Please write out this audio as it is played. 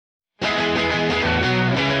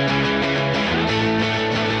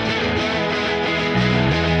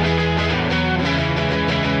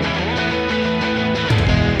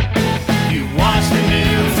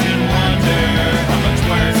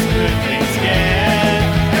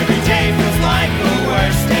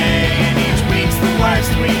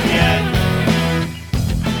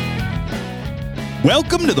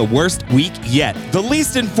Welcome to the worst week yet, the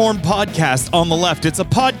least informed podcast on the left. It's a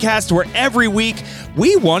podcast where every week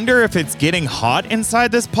we wonder if it's getting hot inside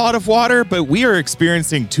this pot of water, but we are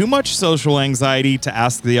experiencing too much social anxiety to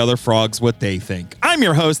ask the other frogs what they think. I'm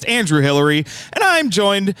your host, Andrew Hillary, and I'm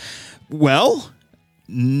joined, currently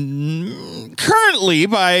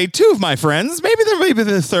by two of my friends. Maybe there may be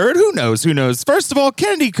the third. Who knows? First of all,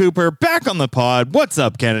 Kennedy Cooper, back on the pod. What's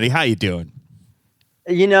up, Kennedy? How you doing?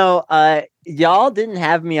 You know, y'all didn't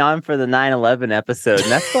have me on for the 9/11 episode,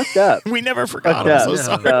 and that's fucked up. We never forgot. I'm so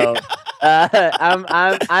sorry. So,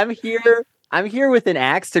 I'm here. I'm here with an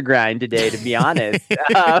axe to grind today, to be honest.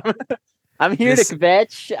 I'm here to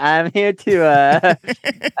kvetch. I'm here to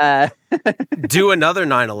do another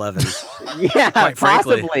 9/11. Yeah, quite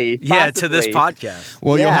frankly. Possibly. Yeah, to this podcast.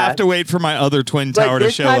 Well, you'll have to wait for my other twin tower to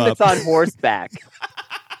show up. This time it's on horseback.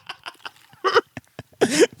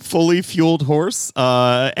 Fully fueled horse.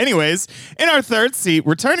 Anyways, in our third seat,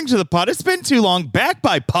 returning to the pod, it's been too long, back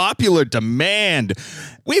by popular demand.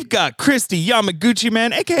 We've got Kristi,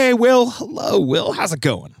 Yamaguccimane, aka Will. Hello, Will. How's it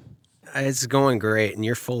going? It's going great, and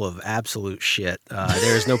you're full of absolute shit.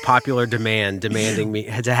 There is no popular demand demanding me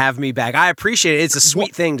to have me back. I appreciate it. It's a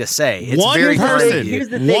sweet thing to say. It's very person. Here's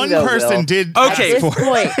the thing, one person Will. did. Okay, at this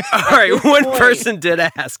point, all right. One person did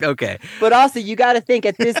ask. Okay, but also you got to think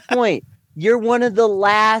at this point. You're one of the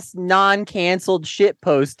last non-canceled shit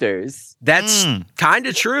posters. That's kind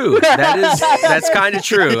of true. That's kind of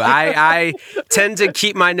true. I tend to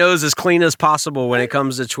keep my nose as clean as possible when it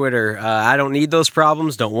comes to Twitter. I don't need those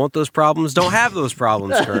problems. Don't want those problems. Don't have those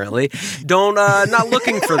problems currently. Not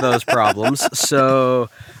looking for those problems. So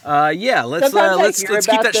yeah, let's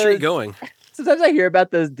keep that streak going. Sometimes I hear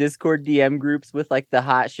about those Discord DM groups with like the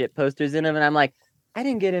hot shit posters in them, and I'm like, I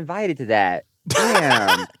didn't get invited to that.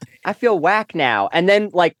 Damn. I feel whack now. And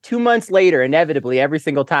then like 2 months later, inevitably, every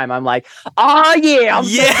single time, I'm like, oh yeah, I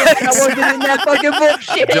wasn't in that fucking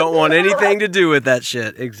bullshit. Don't want anything to do with that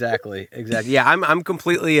shit. Exactly. Yeah, I'm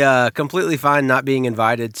completely fine not being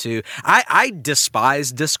invited to. I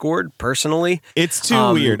despise Discord personally. It's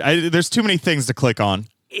too weird. There's too many things to click on.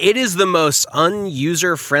 It is the most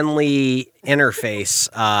user-friendly interface.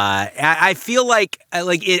 I feel like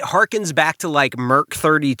it harkens back to like Merc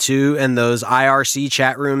 32 and those IRC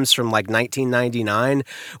chat rooms from like 1999,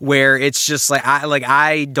 where it's just like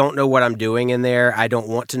I don't know what I'm doing in there. I don't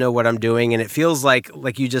want to know what I'm doing, and it feels like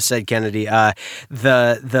you just said, Kennedy.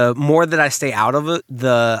 The more that I stay out of it,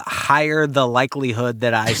 the higher the likelihood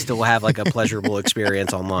that I still have like a pleasurable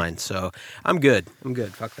experience online. So I'm good.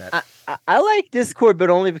 Fuck that. I like Discord, but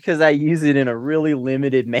only because I use it in a really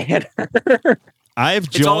limited manner.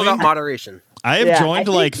 It's all about moderation. I have joined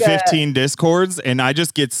like 15 Discords, and I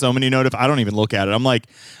just get so many I don't even look at it. I'm like,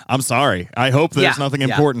 I'm sorry. I hope there's nothing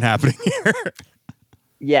important happening here.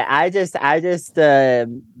 Yeah, I just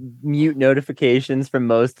mute notifications from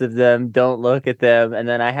most of them, don't look at them, and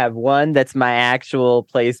then I have one that's my actual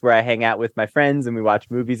place where I hang out with my friends and we watch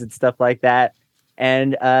movies and stuff like that,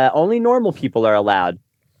 and only normal people are allowed.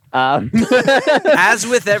 As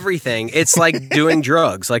with everything, it's like doing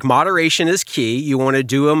drugs. Like moderation is key. You want to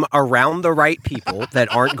do them around the right people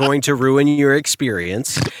that aren't going to ruin your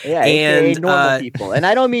experience. Yeah, and normal people, and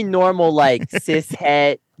I don't mean normal like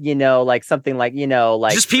cishet. Like something like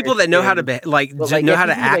like just people that know how to know how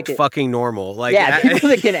to act fucking normal. Like people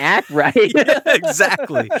that can act right.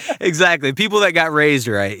 Exactly. People that got raised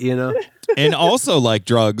right. And also, like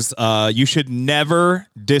drugs, you should never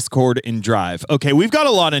Discord and drive. Okay, we've got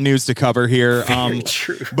a lot of news to cover here. Very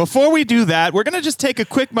true. Before we do that, we're gonna just take a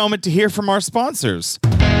quick moment to hear from our sponsors.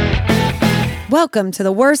 Welcome to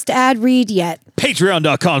the worst ad read yet.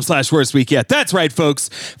 Patreon.com/worstweekyet. That's right, folks.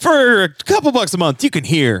 For a couple bucks a month, you can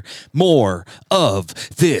hear more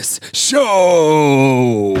of this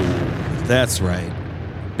show. That's right.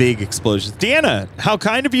 Big explosions. Deanna, how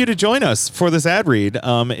kind of you to join us for this ad read.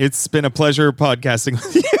 It's been a pleasure podcasting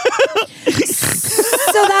with you.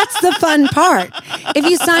 So that's the fun part. If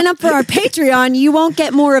you sign up for our Patreon, you won't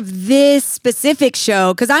get more of this specific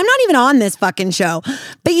show, because I'm not even on this fucking show.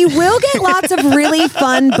 But you will get lots of really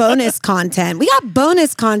fun bonus content. We got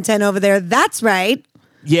bonus content over there. That's right.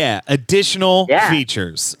 Yeah, additional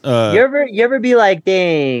features. You ever be like,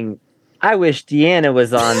 dang, I wish Deanna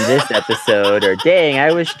was on this episode, or dang,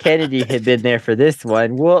 I wish Kennedy had been there for this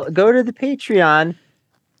one. Well, go to the Patreon.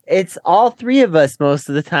 It's all three of us most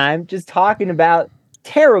of the time just talking about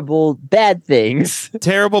terrible bad things.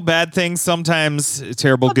 Terrible bad things, sometimes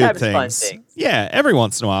terrible good things. Fun things. Yeah, every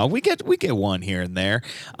once in a while we get one here and there.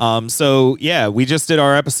 So yeah, we just did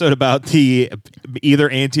our episode about the either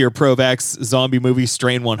anti or pro-vax zombie movie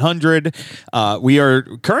Strain 100. We are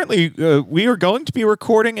going to be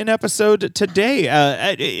recording an episode today.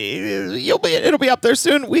 It'll be up there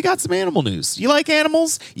soon. We got some animal news. You like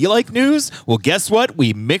animals? You like news? Well, guess what?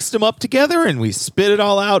 We mixed them up together and we spit it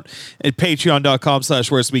all out at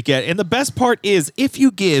patreon.com/worstweekend. And the best part is if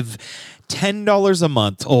you give $10 a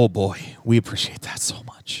month. Oh boy, we appreciate that so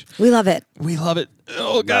much. We love it. We love it.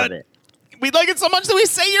 Oh God. We like it so much that we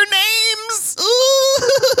say your names.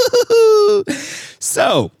 Ooh.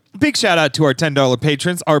 So, big shout out to our $10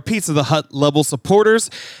 patrons, our Pizza the Hut level supporters.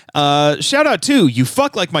 Shout out to You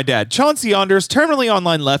Fuck Like My Dad, Chauncey Onders, Terminally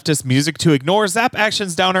Online Leftist, Music to Ignore, Zap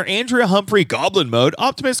Actions Downer, Andrea Humphrey, Goblin Mode,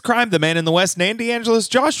 Optimus Crime, The Man in the West, Nandy Angeles,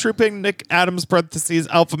 Josh Trooping, Nick Adams, parentheses,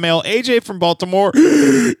 Alpha Male, AJ from Baltimore,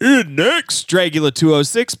 next, Dragula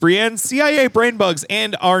 206, Brienne, CIA Brainbugs,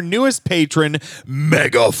 and our newest patron,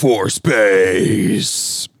 Mega for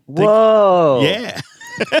Space. Whoa. Yeah.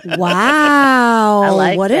 Wow. I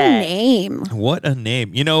like what that. a name. What a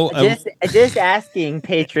name. You know, Just asking,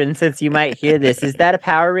 patron, since you might hear this, is that a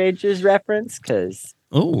Power Rangers reference? Because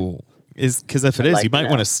if it is, like you might that.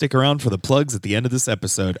 want to stick around for the plugs at the end of this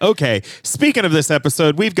episode. Okay, speaking of this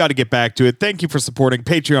episode, we've got to get back to it. Thank you for supporting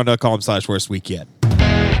patreon.com/worstweekend.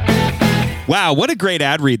 Wow, what a great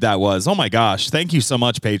ad read that was. Oh my gosh. Thank you so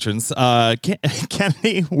much, patrons.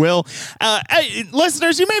 Kennedy, Will.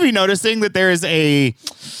 Listeners, you may be noticing that there is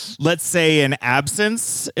let's say, an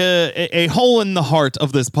absence, a hole in the heart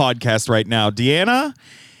of this podcast right now. Deanna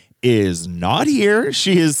is not here.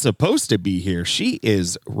 She is supposed to be here. She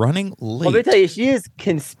is running late. let me tell you, she is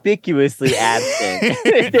conspicuously absent.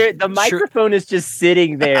 The microphone is just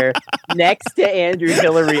sitting there next to Andrew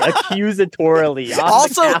Hillary accusatorily. On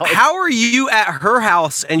Also, the couch. how are you at her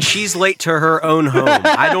house and she's late to her own home?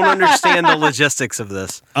 I don't understand the logistics of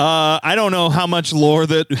this. I don't know how much lore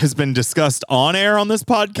that has been discussed on air on this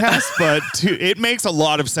podcast, but it makes a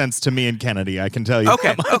lot of sense to me and Kennedy, I can tell you.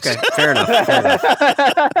 Okay, fair enough.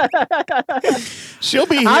 She'll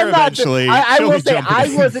be here eventually. I She'll will be say jumping I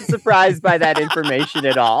in. wasn't surprised by that information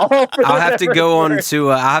at all. I'll have to go on to.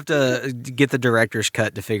 I'll have to get the director's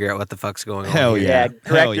cut to figure out what the fuck's going on. Hell here. yeah.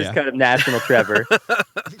 Director's yeah. cut of National Trevor.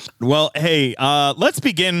 Well, hey, let's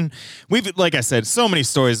begin. We've, like I said, so many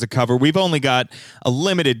stories to cover. We've only got a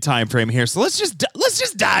limited time frame here, so let's just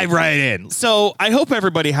dive right in. So I hope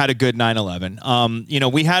everybody had a good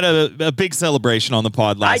 9/11. We had a big celebration on the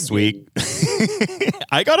pod last week.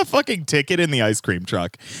 I got a fucking ticket in the ice cream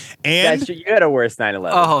truck, and You had a worse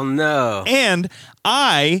 9/11. Oh no. And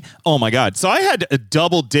oh my God. So I had a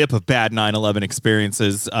double dip of bad 9/11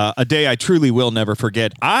 experiences. A day I truly will never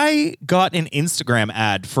forget. I got an Instagram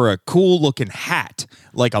ad for a cool looking hat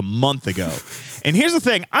like a month ago. And here's the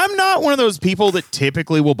thing. I'm not one of those people that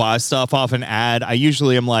typically will buy stuff off an ad. I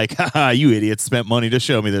usually am like, haha, you idiots spent money to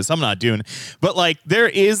show me this. I'm not doing it. But like, there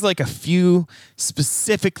is like a few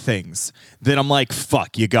specific things that I'm like,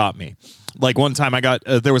 fuck, you got me. Like one time I got,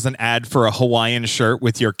 there was an ad for a Hawaiian shirt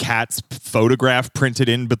with your cat's photograph printed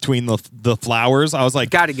in between the flowers. I was like,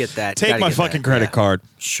 Gotta get that. Take Gotta my get fucking that. credit Yeah. card.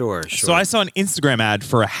 Sure. So I saw an Instagram ad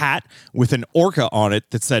for a hat with an orca on it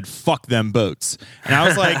that said, fuck them boats. And I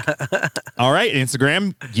was like, all right,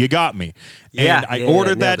 Instagram, you got me. And I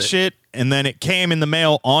ordered that nailed it. shit. And then it came in the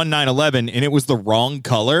mail on 9/11 and it was the wrong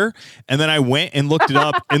color. And then I went and looked it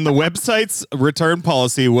up and the website's return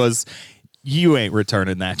policy was, you ain't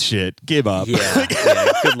returning that shit. Give up. Yeah.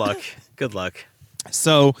 Good luck. Good luck.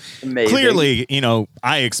 So Amazing. clearly,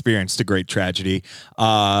 I experienced a great tragedy.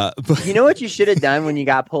 But You know what you should have done when you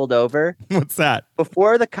got pulled over? what's that?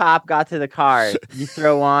 Before the cop got to the car, you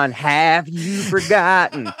throw on "Have you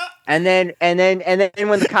forgotten?" And then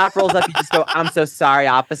when the cop rolls up, you just go, "I'm so sorry,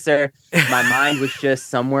 officer. My mind was just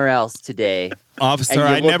somewhere else today." Officer, And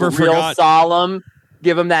you I look never real forgot. solemn.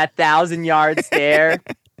 Give him that 1,000-yard stare.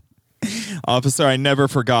 Officer, I never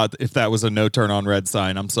forgot if that was a no turn on red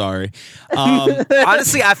sign. I'm sorry.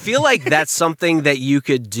 Honestly, I feel like that's something that you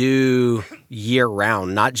could do year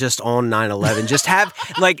round, not just on 9/11. Just have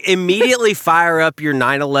immediately fire up your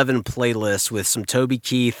 9/11 playlist with some Toby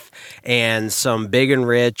Keith and some Big and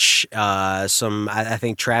Rich. I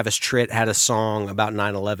think Travis Tritt had a song about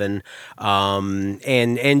 9/11.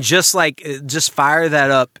 And just fire that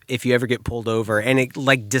up if you ever get pulled over, and it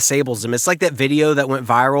disables them. It's like that video that went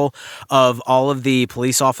viral of all of the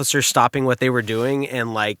police officers stopping what they were doing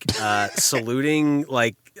and saluting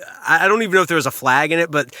I don't even know if there was a flag in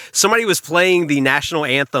it, but somebody was playing the national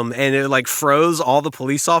anthem and it like froze all the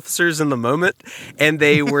police officers in the moment, and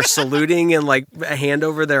they were saluting and like a hand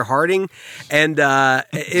over their hearting, and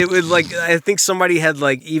it was like I think somebody had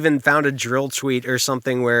like even found a drill tweet or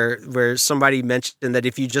something where somebody mentioned that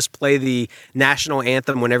if you just play the national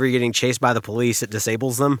anthem whenever you're getting chased by the police, it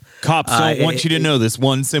disables them. Cops don't want you to know this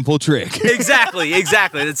one simple trick. Exactly.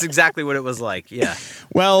 That's exactly what it was like. Yeah.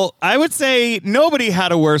 Well, I would say nobody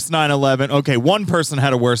had a worse 9/11. Okay, one person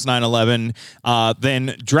had a worse 9/11 than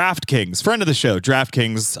DraftKings, friend of the show,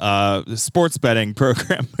 DraftKings sports betting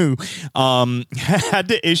program, who had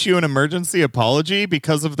to issue an emergency apology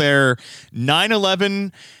because of their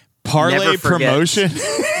 9/11 parlay promotion.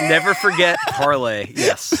 Never forget parlay.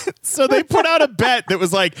 Yes. So they put out a bet that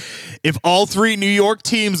was like, if all 3 New York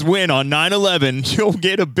teams win on 9/11, you'll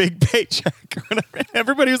get a big paycheck.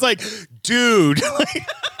 Everybody was like, dude.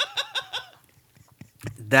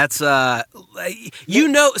 That's so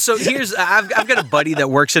here's I've got a buddy that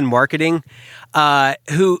works in marketing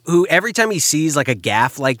who every time he sees like a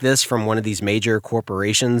gaffe like this from one of these major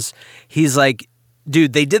corporations, he's like,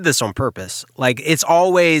 dude, they did this on purpose. Like, it's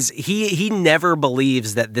always he never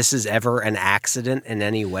believes that this is ever an accident in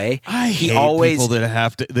any way. I hate people that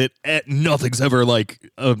have to that nothing's ever like.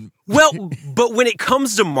 Well, but when it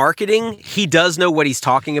comes to marketing, he does know what he's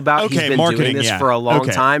talking about. Okay, he's been doing this for a long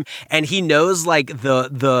time, and he knows like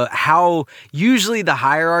the how usually the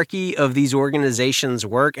hierarchy of these organizations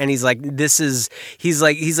work. And he's like, he's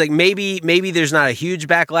like maybe there's not a huge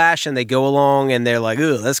backlash, and they go along and they're like,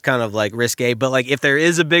 ooh, that's kind of like risque. But like if there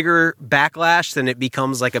is a bigger backlash, then it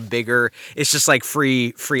becomes like a bigger. It's just like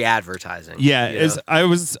free advertising. Yeah,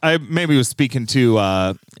 I maybe was speaking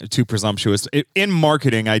too presumptuous. In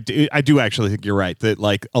marketing, I do actually think you're right that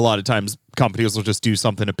like a lot of times companies will just do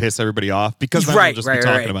something to piss everybody off because then they'll just be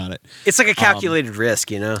talking about it. It's like a calculated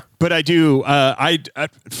risk, But I do. I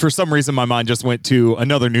for some reason my mind just went to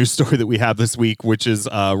another news story that we have this week, which is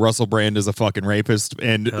Russell Brand is a fucking rapist,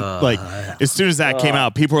 and like as soon as that came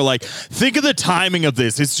out, people were like, "Think of the timing of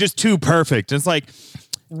this. It's just too perfect." And it's like.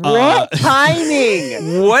 What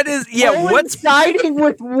timing? What is what's siding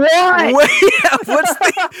with what?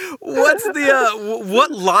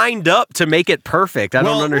 What lined up to make it perfect? I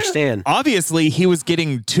don't understand. Obviously, he was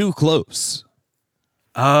getting too close.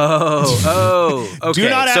 Oh,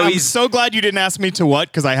 okay. I'm so glad you didn't ask me to what,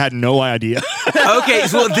 because I had no idea. Okay,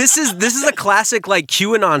 well, this is a classic like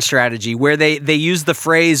QAnon strategy where they use the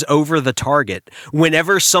phrase "over the target"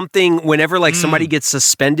 whenever like somebody gets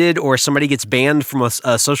suspended or somebody gets banned from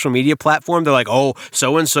a social media platform. They're like, "Oh,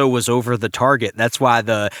 so and so was over the target." That's why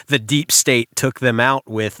the deep state took them out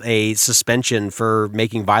with a suspension for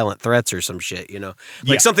making violent threats or some shit.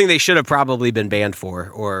 Something they should have probably been banned for,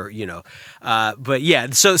 or but yeah.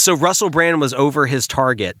 So Russell Brand was over his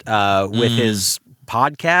target with his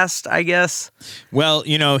podcast, I guess. Well,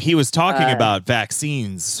 he was talking about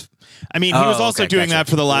vaccines. I mean, he was also doing that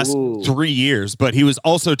for the last 3 years, but he was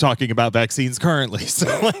also talking about vaccines currently. So,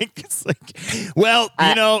 it's like, well,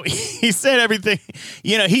 he said everything.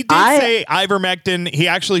 He did say ivermectin. He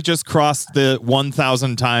actually just crossed the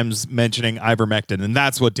 1,000 times mentioning ivermectin, and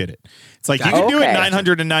that's what did it. It's like, you can do it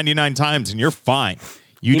 999 times, and you're fine.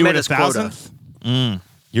 You do it 1,000th?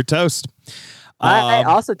 You're toast. I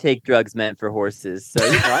also take drugs meant for horses, so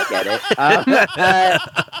I get it.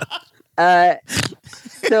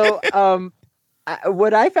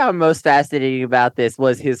 What I found most fascinating about this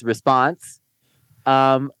was his response.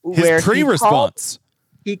 His pre-response.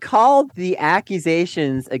 He called the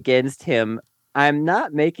accusations against him, I'm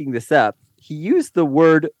not making this up, he used the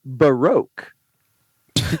word Baroque.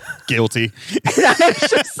 Guilty. And I was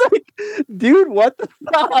just like, dude, what the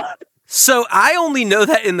fuck? So I only know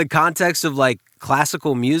that in the context of like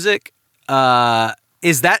classical music.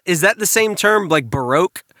 Is that the same term, like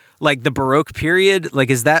Baroque, like the Baroque period? Like,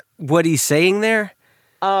 is that what he's saying there?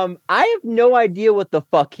 I have no idea what the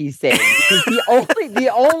fuck he's saying.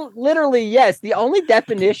 The only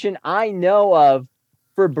definition I know of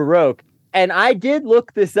for Baroque, and I did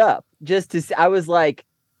look this up just to see, I was like,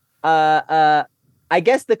 I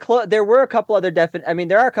guess there were a couple other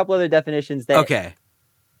there are a couple other definitions that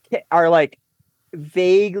are like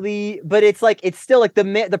vaguely, but it's like, it's still like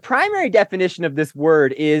the primary definition of this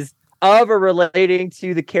word is of or relating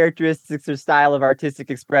to the characteristics or style of artistic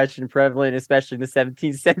expression prevalent, especially in the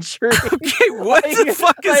 17th century. Okay, what the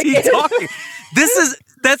fuck is he talking?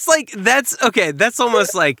 That's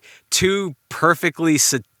almost like too perfectly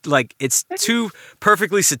it's too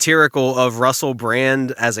perfectly satirical of Russell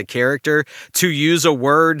Brand as a character to use a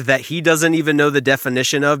word that he doesn't even know the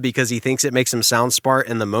definition of because he thinks it makes him sound smart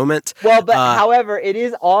in the moment. Well, but however, it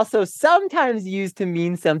is also sometimes used to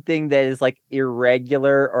mean something that is like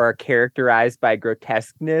irregular or characterized by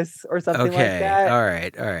grotesqueness or something like that. All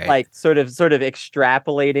right. Like sort of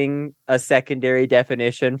extrapolating a secondary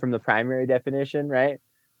definition from the primary definition, right?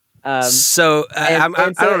 I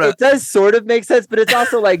don't know. It does sort of make sense, but it's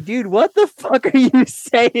also like, dude, what the fuck are you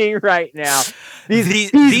saying right now?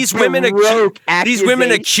 These women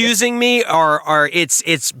accusing me are it's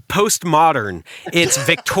postmodern, it's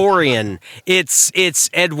Victorian, it's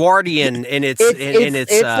Edwardian, and it's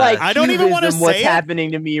like I don't even want to say what's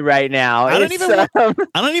happening to me right now. I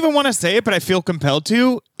don't even want to say it, but I feel compelled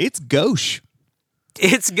to. It's gauche.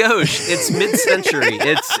 It's gauche. It's mid-century.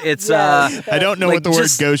 It's I don't know what the word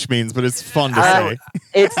gauche means, but it's fun to say.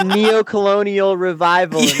 It's neo-colonial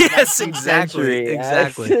revival. Yes, exactly.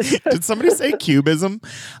 Did somebody say cubism?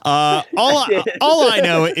 All I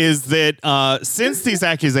know is that since these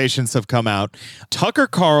accusations have come out, Tucker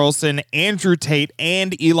Carlson, Andrew Tate,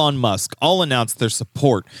 and Elon Musk all announced their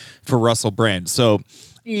support for Russell Brand. So,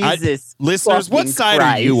 listeners, what side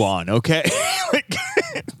are you on? Okay.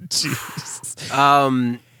 Jesus.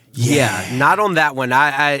 Not on that one.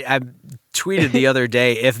 I tweeted the other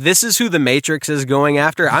day, if this is who the Matrix is going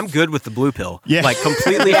after, I'm good with the blue pill. Yeah. Like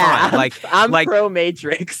completely fine. I'm pro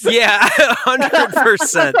Matrix. Yeah,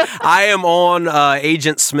 100%. I am on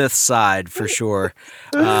Agent Smith's side for sure.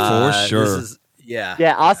 For sure.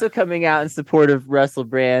 Yeah. Also coming out in support of Russell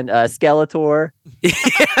Brand, Skeletor.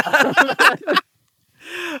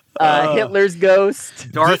 Hitler's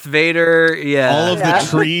ghost, Darth Vader, all of the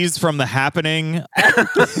trees from The Happening.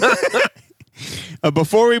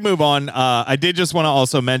 Before we move on, I did just want to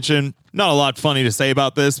also mention, not a lot funny to say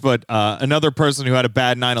about this, but another person who had a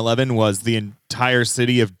bad 9/11 was the entire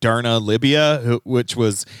city of Derna, Libya, which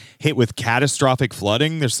was hit with catastrophic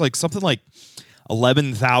flooding. There's something like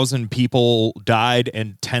 11,000 people died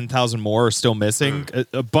and 10,000 more are still missing.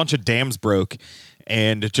 A bunch of dams broke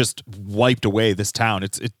and it just wiped away this town.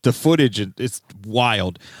 The footage, it's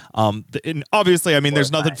wild. And obviously, I mean,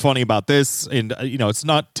 there's nothing funny about this. And, it's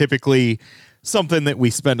not typically something that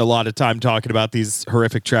we spend a lot of time talking about, these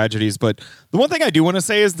horrific tragedies. But the one thing I do want to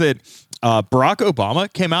say is that Barack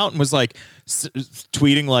Obama came out and was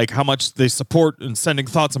tweeting how much they support and sending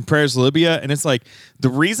thoughts and prayers to Libya. And it's the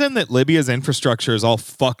reason that Libya's infrastructure is all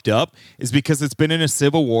fucked up is because it's been in a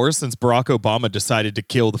civil war since Barack Obama decided to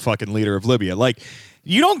kill the fucking leader of Libya.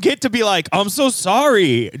 You don't get to be I'm so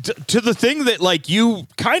sorry to the thing that you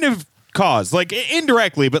kind of caused,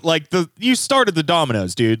 indirectly, but you started the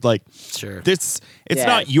dominoes, dude. Sure, it's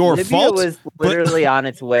not your fault. Libya was literally on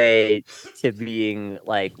its way to being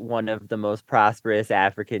one of the most prosperous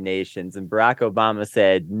African nations, and Barack Obama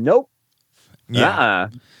said nope. Yeah.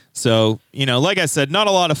 So like I said, not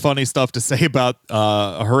a lot of funny stuff to say about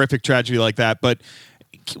a horrific tragedy like that, but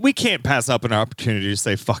we can't pass up an opportunity to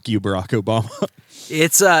say fuck you, Barack Obama.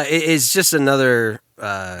 It's just another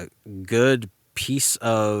good piece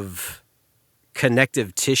of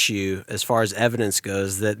connective tissue as far as evidence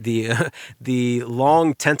goes that the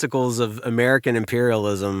long tentacles of American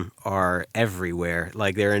imperialism are everywhere.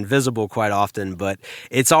 They're invisible quite often, but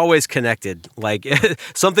it's always connected.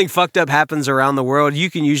 Something fucked up happens around the world, you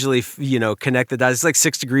can usually connect the dots. It's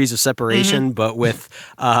 6 degrees of separation, but with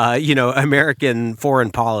American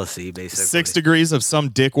foreign policy, basically. 6 degrees of some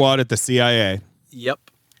dickwad at the CIA. Yep.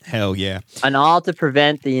 Hell yeah. And all to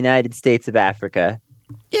prevent the United States of Africa.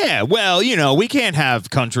 Yeah, well, we can't have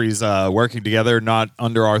countries working together not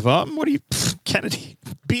under our thumb. What do you, Kennedy?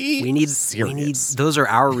 We need those are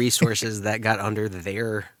our resources that got under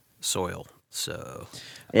their soil. So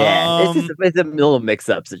yeah, it's a little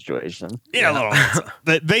mix-up situation. Yeah, a little mix-up.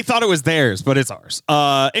 They thought it was theirs, but it's ours.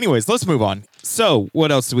 Anyways, let's move on. So,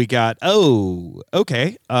 what else do we got? Oh,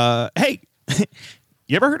 okay. Hey,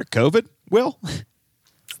 you ever heard of COVID, Will?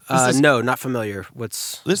 No, not familiar.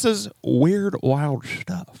 This is weird, wild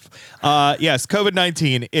stuff. Yes,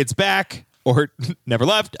 COVID-19. It's back or never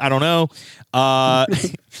left. I don't know.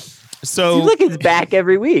 So seems like it's back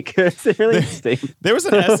every week. It's really interesting. There was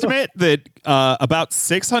an estimate that about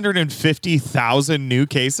 650,000 new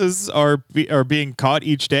cases are being caught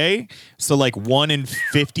each day. So 1 in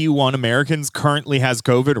 51 Americans currently has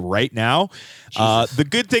COVID right now. The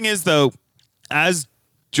good thing is, though, as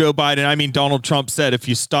Joe Biden, Donald Trump said, if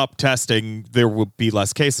you stop testing, there will be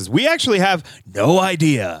less cases. We actually have no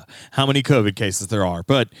idea how many COVID cases there are,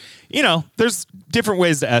 but there's different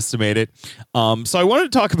ways to estimate it. So I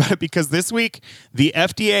wanted to talk about it because this week the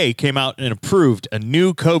FDA came out and approved a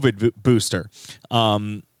new COVID booster.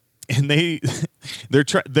 and they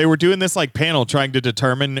were doing this like panel trying to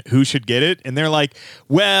determine who should get it, and they're like,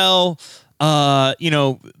 well,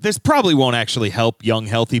 this probably won't actually help young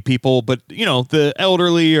healthy people, but the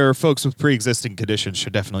elderly or folks with pre-existing conditions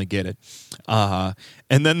should definitely get it.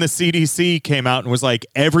 And then the CDC came out and was like,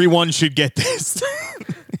 everyone should get this.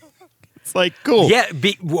 It's like, cool. Yeah.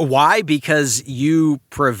 Why? Because you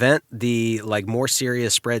prevent the like more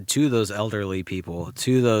serious spread to those elderly people,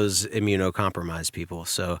 to those immunocompromised people.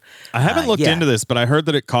 So I haven't looked into this, but I heard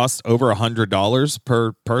that it costs over $100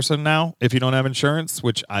 per person now if you don't have insurance,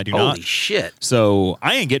 which I do not. Holy shit. So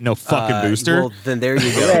I ain't getting no fucking booster. Well, then there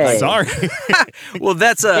you go. Right. Sorry. Well,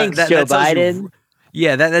 that's Thanks, Joe Biden.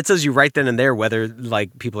 Yeah, that tells you right then and there whether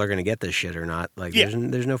like people are going to get this shit or not. Like, Yeah.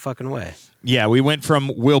 there's no fucking way. Yeah, we went from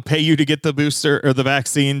we'll pay you to get the booster or the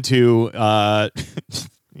vaccine to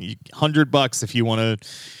 $100 if you want to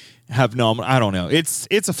have I don't know. It's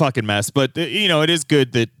a fucking mess, but it is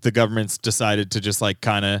good that the government's decided to just like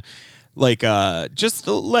kind of like just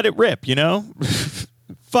let it rip.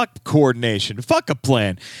 Fuck coordination. Fuck a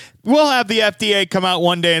plan. We'll have the FDA come out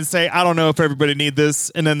one day and say, I don't know if everybody need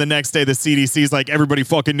this. And then the next day, the CDC's like, everybody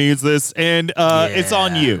fucking needs this. And it's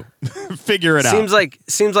on you. Figure it out.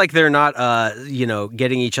 Seems like they're not,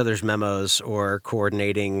 getting each other's memos or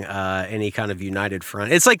coordinating any kind of united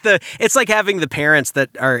front. It's like having the parents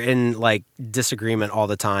that are in like disagreement all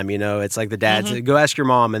the time. It's like the dad's go ask your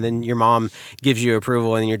mom, and then your mom gives you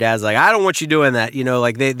approval, and your dad's like, I don't want you doing that.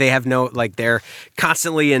 Like they have no, like they're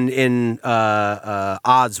constantly in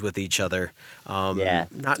odds with each other. Not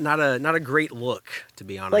a great look, to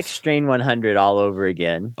be honest. Like Strain 100 all over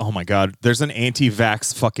again. Oh my God, there's an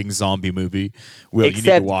anti-vax fucking zombie movie. Will, you need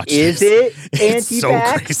to watch is this. It It's so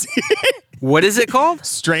anti-vax? crazy. What is it called?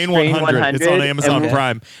 Strain 100. It's on Amazon Okay.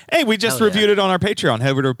 Prime. Hey, we just reviewed it on our Patreon.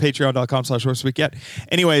 Head over to patreon.com/worstweekend.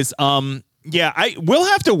 Anyways, we'll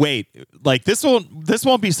have to wait. Like this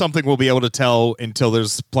won't be something we'll be able to tell until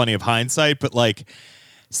there's plenty of hindsight, but like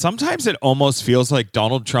sometimes it almost feels like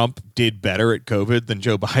Donald Trump did better at COVID than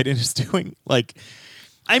Joe Biden is doing. Like,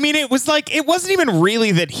 I mean, it wasn't even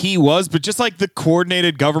really that he was, but just like the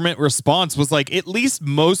coordinated government response was like, at least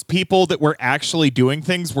most people that were actually doing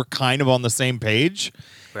things were kind of on the same page.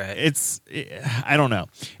 Right. I don't know.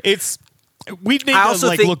 We need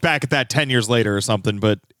to look back at that 10 years later or something,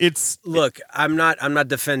 but look, I'm not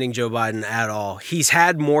defending Joe Biden at all. He's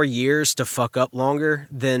had more years to fuck up longer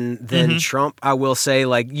than Trump. I will say,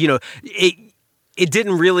 like, it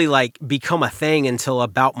didn't really like become a thing until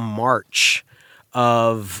about March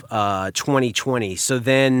of 2020. So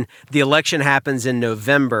then the election happens in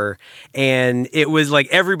November, and it was like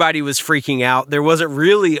everybody was freaking out. There wasn't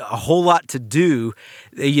really a whole lot to do,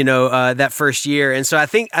 that first year. And so I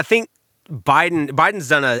think Biden's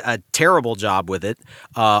done a terrible job with it,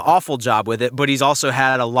 awful job with it, but he's also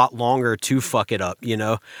had a lot longer to fuck it up.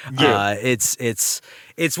 Yeah.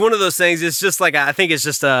 It's one of those things. It's just like, I think it's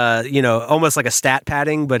just almost like a stat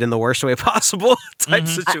padding, but in the worst way possible type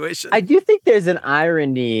situation. I do think there's an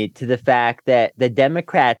irony to the fact that the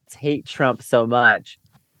Democrats hate Trump so much,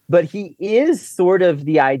 but he is sort of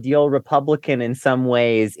the ideal Republican in some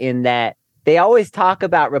ways, in that they always talk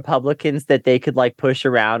about Republicans that they could like push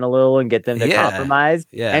around a little and get them to compromise.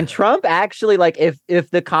 Yeah. And Trump actually, like, if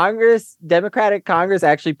the Democratic Congress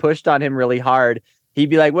actually pushed on him really hard, he'd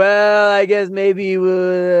be like, well, I guess maybe.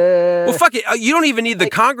 Well, fuck it. You don't even need the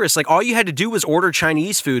Congress. Like, all you had to do was order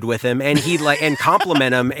Chinese food with him, and he'd and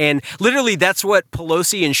compliment him. And literally, that's what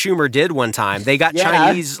Pelosi and Schumer did one time. They got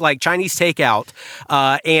Chinese takeout,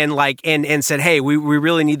 and said, hey, we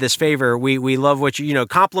really need this favor. We love what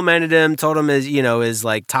complimented him, told him his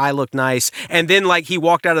like tie looked nice, and then like he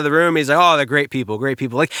walked out of the room. He's like, oh, they're great people.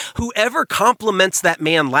 Like, whoever compliments that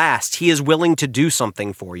man last, he is willing to do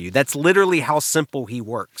something for you. That's literally how simple he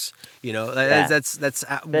works. That's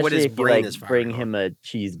especially what his if brain you, is. Bring him a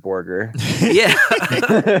cheeseburger.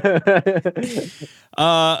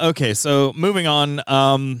 Yeah. Okay, so moving on.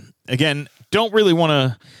 Again, don't really want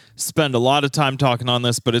to spend a lot of time talking on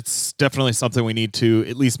this, but it's definitely something we need to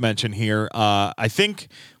at least mention here. I think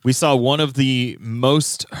we saw one of the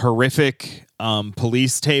most horrific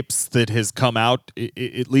police tapes that has come out,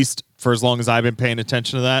 at least for as long as I've been paying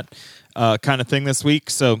attention to that kind of thing this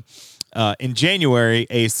week. So in January,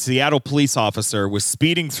 a Seattle police officer was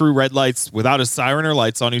speeding through red lights without a siren or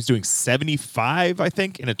lights on. He was doing 75, I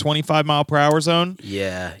think, in a 25-mile-per-hour zone.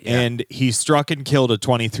 Yeah. And he struck and killed a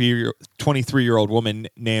 23-year-old woman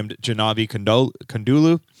named Janavi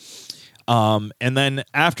Kundulu. And then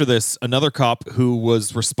after this, another cop who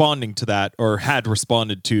was responding to that, or had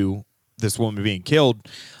responded to this woman being killed,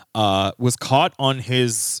 was caught on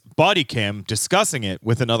his body cam discussing it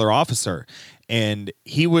with another officer, and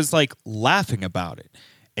he was like laughing about it.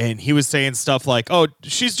 And he was saying stuff like, "Oh,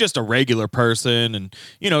 she's just a regular person, and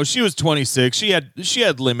she was 26. She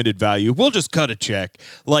had limited value. We'll just cut a check."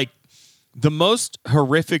 Like the most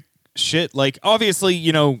horrific shit. Like obviously,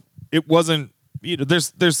 it wasn't.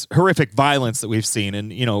 There's horrific violence that we've seen,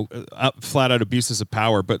 and flat out abuses of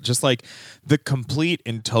power, but just like the complete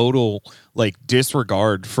and total like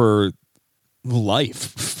disregard for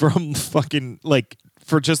life from fucking like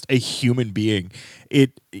for just a human being.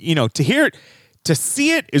 It to hear it, to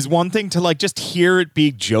see it is one thing. To like just hear it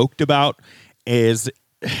be joked about is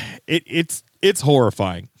it's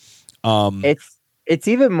horrifying. It's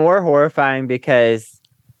even more horrifying because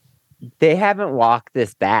they haven't walked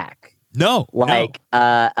this back. No.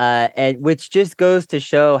 And which just goes to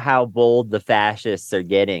show how bold the fascists are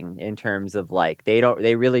getting in terms of like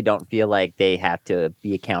they really don't feel like they have to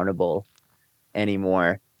be accountable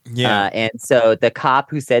anymore. Yeah. And so the cop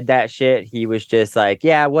who said that shit, he was just like,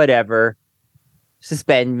 yeah, whatever.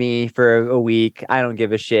 Suspend me for a week. I don't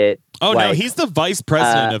give a shit. Oh, no, he's the vice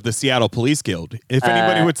president of the Seattle Police Guild. If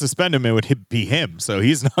anybody would suspend him, it would be him. So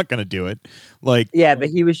he's not going to do it. Like, yeah, but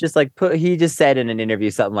he was just like, he just said in an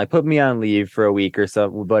interview something like, put me on leave for a week or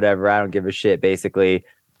something, whatever. I don't give a shit, basically.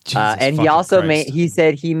 And he also he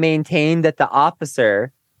said he maintained that the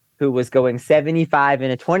officer who was going 75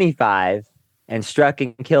 in a 25 and struck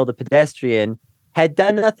and killed a pedestrian had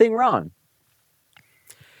done nothing wrong.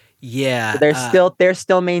 Yeah, so they're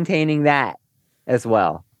still maintaining that as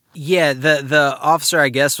well. Yeah, the officer, I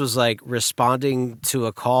guess, was like responding to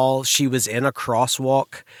a call. She was in a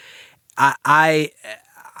crosswalk. I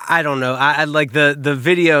don't know. I like the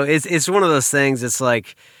video. It's one of those things. It's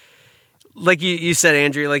like you said,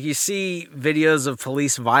 Andrew. Like you see videos of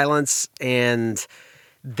police violence, and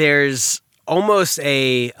there's almost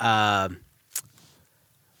a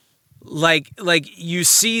like you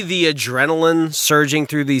see the adrenaline surging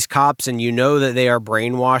through these cops, and you know that they are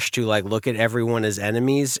brainwashed to like look at everyone as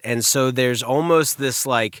enemies, and so there's almost this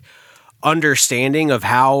like understanding of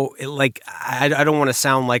how I don't want to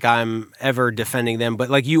sound like I'm ever defending them, but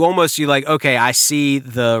like you like, okay, I see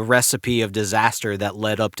the recipe of disaster that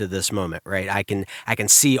led up to this moment, right? I can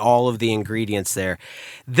see all of the ingredients there.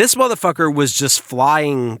 This motherfucker was just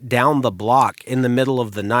flying down the block in the middle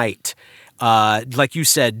of the night. Like you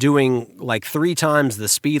said, doing like 3 times the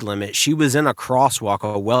speed limit. She was in a crosswalk,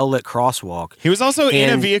 a well-lit crosswalk. He was also in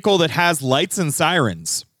a vehicle that has lights and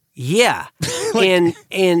sirens. Yeah. and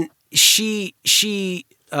she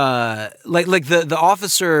the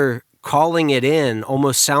officer calling it in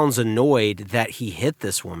almost sounds annoyed that he hit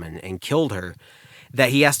this woman and killed her, that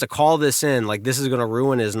he has to call this in, like this is going to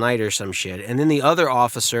ruin his night or some shit. And then the other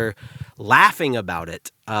officer laughing about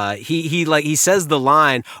it. He says the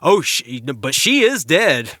line, "Oh, but she is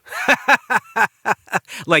dead."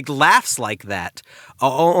 Like laughs like that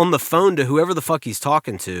on the phone to whoever the fuck he's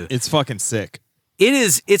talking to. It's fucking sick. It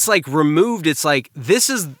is. It's like removed. It's like this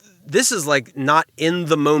is like not in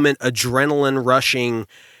the moment adrenaline rushing.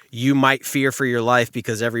 You might fear for your life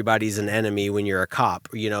because everybody's an enemy when you're a cop.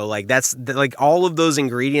 Like that's like all of those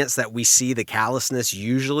ingredients that we see, the callousness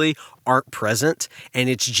usually aren't present. And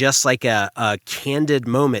it's just like a candid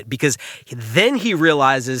moment, because then he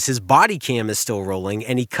realizes his body cam is still rolling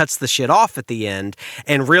and he cuts the shit off at the end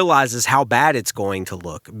and realizes how bad it's going to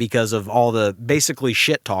look because of all the basically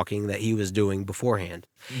shit talking that he was doing beforehand.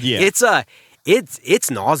 Yeah.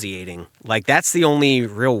 It's nauseating. Like that's the only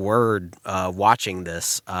real word watching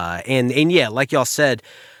this. And yeah, like y'all said,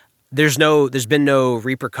 there's been no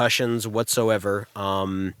repercussions whatsoever.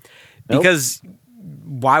 Because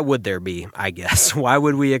why would there be, I guess? Why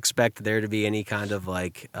would we expect there to be any kind of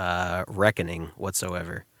like reckoning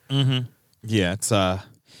whatsoever? Mm-hmm. Yeah, it's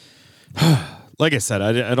like I said,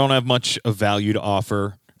 I don't have much of value to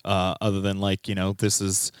offer other than like, this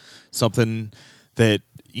is something that,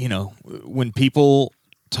 when people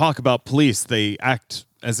talk about police, they act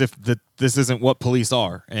as if this isn't what police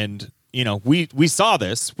are. And, we saw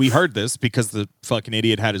this, we heard this because the fucking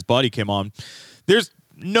idiot had his body cam on. There's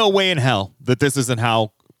no way in hell that this isn't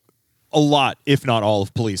how a lot, if not all,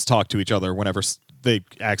 of police talk to each other whenever they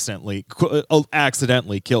accidentally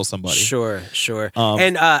kill somebody. Sure.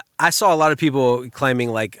 And I saw a lot of people claiming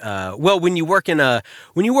like, well, when you work in a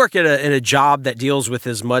job that deals with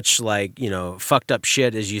as much like, fucked up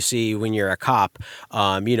shit as you see when you're a cop,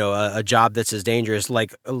 a job that's as dangerous,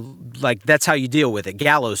 like that's how you deal with it.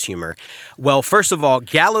 Gallows humor. Well, first of all,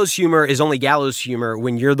 gallows humor is only gallows humor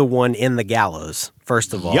when you're the one in the gallows.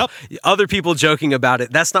 First of all, Yep. Other people joking about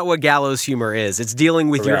it. That's not what gallows humor is. It's dealing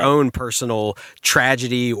with your Correct. own personal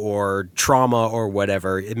tragedy or trauma or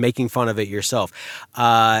whatever, and making fun of it yourself.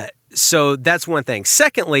 So that's one thing.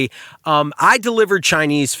 Secondly, I delivered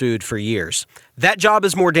Chinese food for years. That job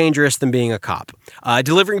is more dangerous than being a cop.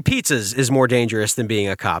 Delivering pizzas is more dangerous than being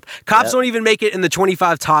a cop. Cops don't even make it in the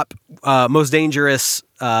 25 top most dangerous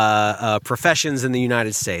professions in the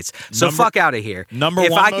United States. So fuck out of here. Number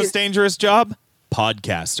If one I most could- dangerous job?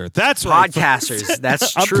 Podcaster. That's right. Podcasters.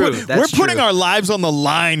 That's true. We're putting our lives on the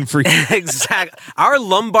line for you. Exactly. Our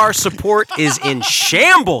lumbar support is in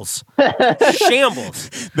shambles. Shambles.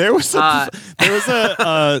 There's somebody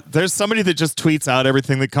that just tweets out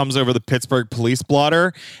everything that comes over the Pittsburgh police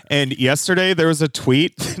blotter. And yesterday there was a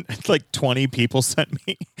tweet that like 20 people sent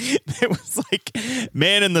me. It was like,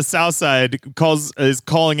 man in the South Side is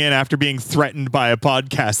calling in after being threatened by a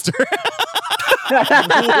podcaster.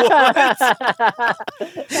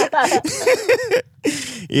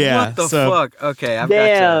 Yeah. What the so, fuck? Okay, I've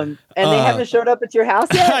Damn. And they haven't showed up at your house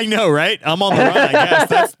yet? I know, right? I'm on the run, I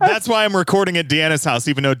guess. That's why I'm recording at Deanna's house,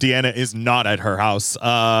 even though Deanna is not at her house.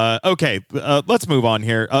 Okay, let's move on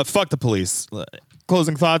here. Fuck the police.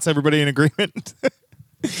 Closing thoughts, everybody in agreement?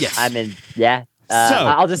 Yes. I mean, yeah. So-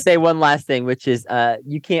 I'll just say one last thing, which is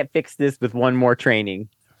you can't fix this with one more training.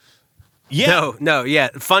 Yeah. No, yeah.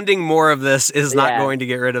 Funding more of this is not Yeah. going to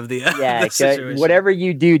get rid of the, Yeah, the situation. whatever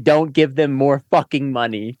you do, don't give them more fucking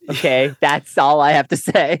money. Okay, that's all I have to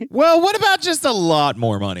say. Well, what about just a lot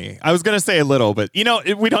more money? I was going to say a little, but we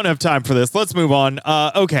don't have time for this. Let's move on.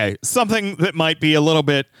 Okay, something that might be a little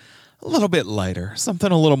bit lighter,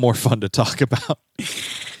 something a little more fun to talk about.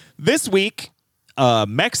 This week,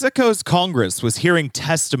 Mexico's Congress was hearing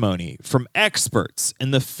testimony from experts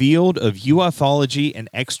in the field of ufology and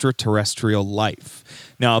extraterrestrial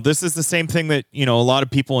life. Now, this is the same thing that, a lot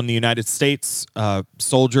of people in the United States,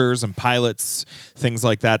 soldiers and pilots, things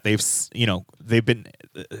like that, they've been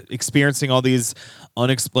experiencing all these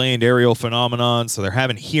unexplained aerial phenomenon. So they're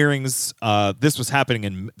having hearings. This was happening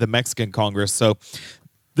in the Mexican Congress. So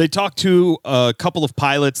they talked to a couple of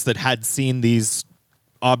pilots that had seen these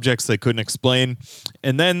objects they couldn't explain.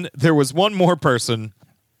 And then there was one more person,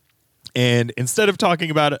 and instead of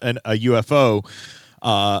talking about a UFO,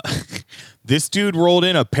 this dude rolled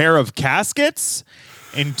in a pair of caskets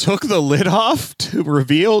and took the lid off to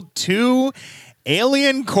reveal 2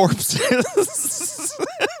 alien corpses.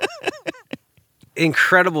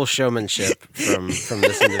 Incredible showmanship from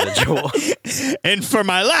this individual. And for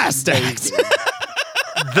my last act,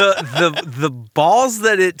 the balls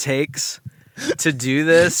that it takes to do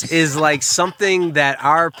this is like something that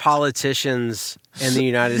our politicians in the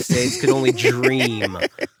United States could only dream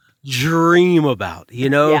about,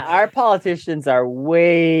 Yeah, our politicians are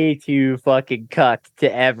way too fucking cucked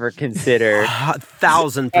to ever consider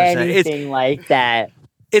 1,000%. anything like that.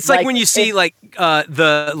 It's like when you see the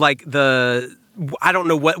I don't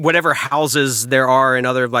know whatever houses there are in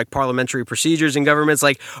other like parliamentary procedures and governments,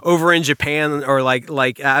 like over in Japan or like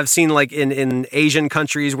I've seen like in Asian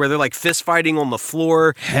countries where they're like fist fighting on the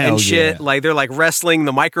floor and shit. Yeah. Like they're like wrestling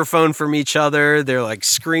the microphone from each other. They're like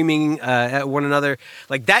screaming at one another.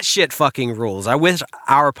 Like that shit fucking rules. I wish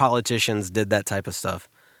our politicians did that type of stuff.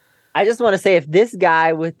 I just want to say, if this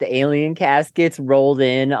guy with the alien caskets rolled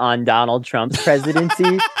in on Donald Trump's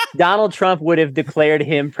presidency, Donald Trump would have declared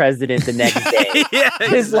him president the next day. Yeah,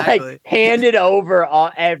 Just like handed over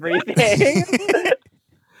everything.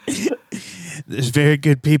 there's very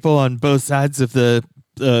good people on both sides of the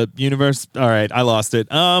universe. All right, I lost it.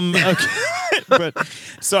 Okay. But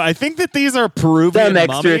so I think that these are Peruvian Some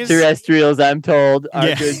mummies. extraterrestrials, I'm told, are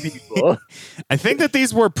Yeah. good people. I think that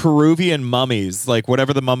these were Peruvian mummies, like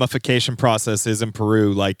whatever the mummification process is in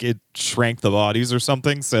Peru, like it shrank the bodies or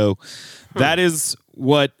something. So that is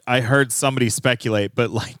what I heard somebody speculate,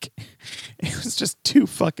 but like it was just 2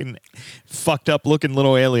 fucking fucked up looking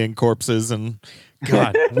little alien corpses. And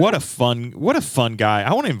God, what a fun guy.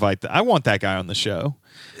 I want to I want that guy on the show.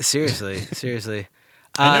 Seriously.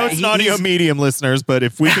 I know it's an audio medium, listeners, but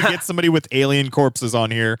if we could get somebody with alien corpses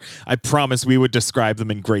on here, I promise we would describe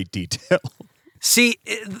them in great detail. See,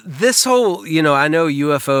 this whole, I know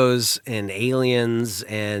UFOs and aliens,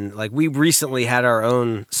 and like we recently had our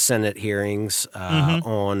own Senate hearings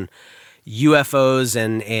on UFOs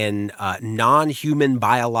and non-human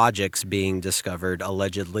biologics being discovered,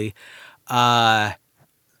 allegedly.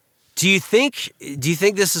 Do you think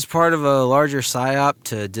this is part of a larger psyop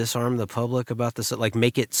to disarm the public about this? Like,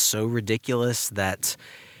 make it so ridiculous that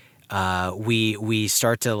we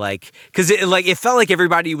start to because it felt like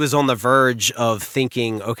everybody was on the verge of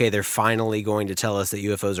thinking, okay, they're finally going to tell us that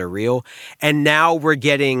UFOs are real, and now we're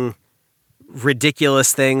getting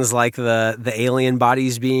ridiculous things like the alien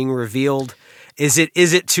bodies being revealed? Is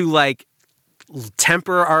it to like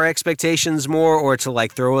temper our expectations more, or to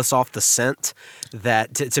like throw us off the scent,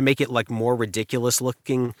 that to make it like more ridiculous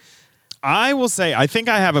looking? I will say, I think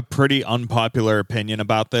I have a pretty unpopular opinion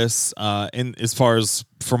about this. In as far as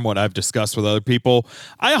from what I've discussed with other people,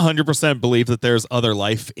 I 100% believe that there's other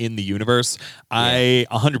life in the universe. I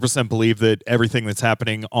 100% believe that everything that's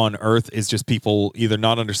happening on Earth is just people either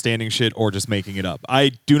not understanding shit or just making it up.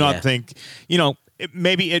 I do not think,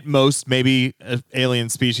 maybe at most, maybe an alien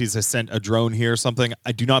species has sent a drone here or something.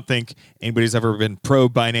 I do not think anybody's ever been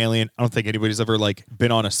probed by an alien. I don't think anybody's ever like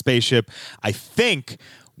been on a spaceship. I think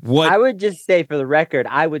what I would just say, for the record,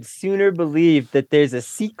 I would sooner believe that there's a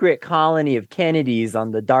secret colony of Kennedys on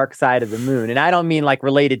the dark side of the moon. And I don't mean like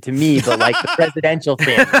related to me, but like the presidential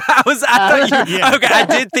family. I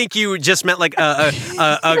did think you just meant like a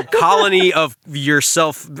colony of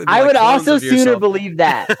yourself. I would also sooner believe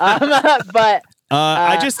that. But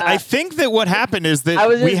I think that what happened is that I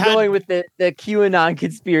was just going with the QAnon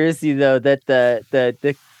conspiracy, though,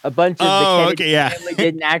 that a bunch of the Kennedy family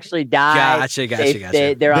didn't actually die. Gotcha.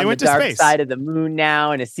 They're on the dark side of the moon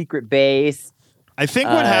now in a secret base. I think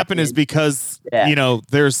what happened is because,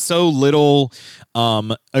 there's so little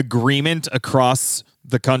agreement across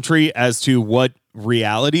the country as to what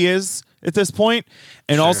reality is at this point.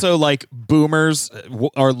 And also, like, boomers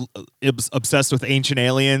are obsessed with ancient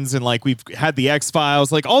aliens, and like we've had the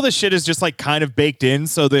X-Files, like all this shit is just like kind of baked in,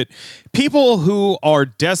 so that people who are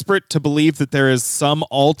desperate to believe that there is some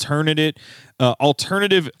alternative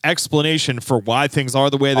explanation for why things are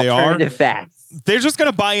the way they are, facts. They're just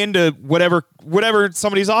going to buy into whatever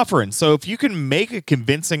somebody's offering. So if you can make a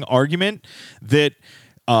convincing argument that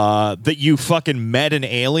you fucking met an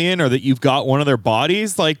alien or that you've got one of their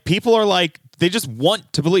bodies, like people are like, they just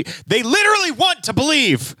want to believe. They literally want to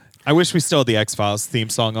believe. I wish we still had the X-Files theme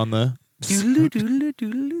song on the.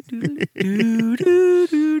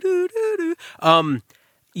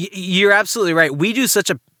 You're absolutely right. We do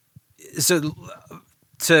such a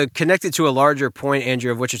to connect it to a larger point,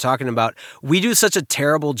 Andrew, of what you're talking about. We do such a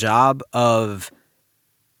terrible job of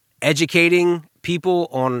educating people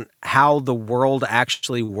on how the world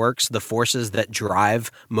actually works, the forces that drive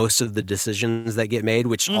most of the decisions that get made,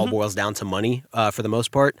 which all boils down to money for the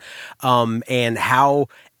most part, and how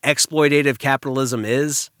exploitative capitalism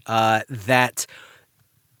is, that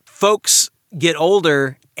folks get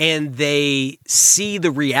older and they see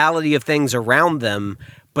the reality of things around them,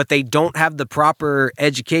 but they don't have the proper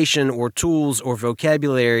education or tools or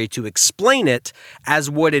vocabulary to explain it as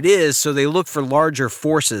what it is. So they look for larger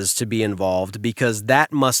forces to be involved, because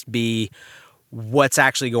that must be what's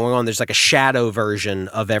actually going on. There's like a shadow version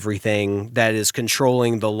of everything that is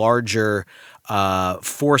controlling the larger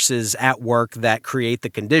forces at work that create the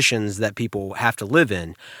conditions that people have to live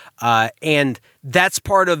in. And that's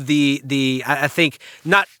part of I think,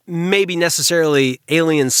 not maybe necessarily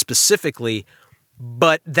aliens specifically,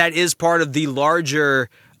 but that is part of the larger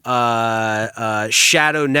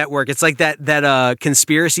shadow network. It's like that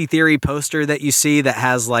conspiracy theory poster that you see that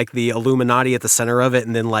has like the Illuminati at the center of it,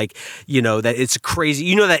 and then like, that it's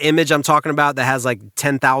crazy. That image I'm talking about that has like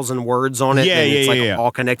 10,000 words on it, and it's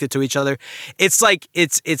all connected to each other. It's like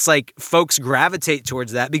it's like folks gravitate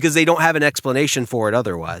towards that because they don't have an explanation for it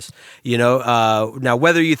otherwise. Now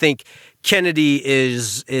whether you think Kennedy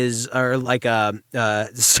is or like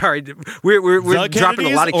sorry, we're dropping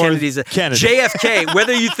a lot of Kennedys. JFK,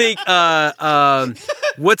 whether you think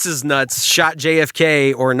what's his nuts shot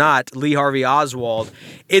JFK or not, Lee Harvey Oswald,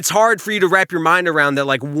 it's hard for you to wrap your mind around that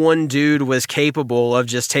like one dude was capable of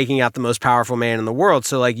just taking out the most powerful man in the world.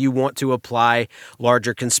 So like you want to apply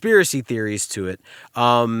larger conspiracy theories to it.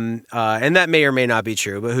 And that may or may not be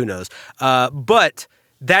true, but who knows? But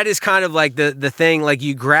that is kind of like the thing, like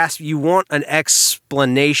you want an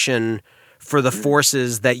explanation for the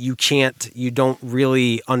forces that you don't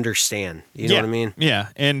really understand. You know what I mean? Yeah.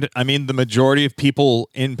 And I mean, the majority of people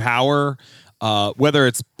in power, whether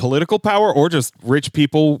it's political power or just rich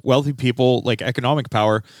people, wealthy people, like economic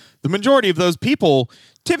power, the majority of those people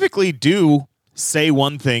typically do say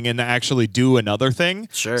one thing and actually do another thing.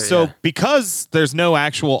 Sure. So because there's no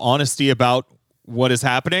actual honesty about what is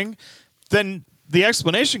happening, then the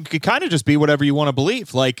explanation could kind of just be whatever you want to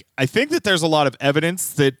believe. Like, I think that there's a lot of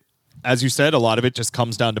evidence that, as you said, a lot of it just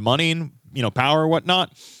comes down to money and, power or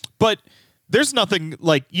whatnot. But there's nothing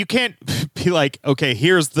like, you can't be like, okay,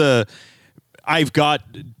 I've got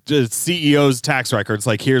the CEO's tax records.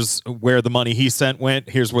 Like, here's where the money he sent went.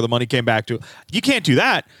 Here's where the money came back to. You can't do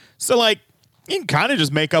that. So like, you can kind of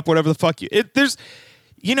just make up whatever the fuck I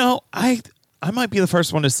might be the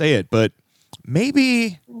first one to say it, but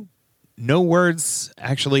maybe no words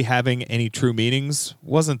actually having any true meanings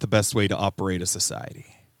wasn't the best way to operate a society.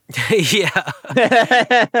 Yeah.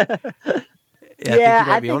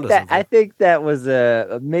 I think that was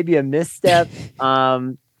maybe a misstep.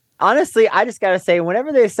 Honestly, I just gotta say,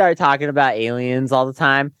 whenever they start talking about aliens all the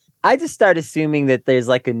time, I just start assuming that there's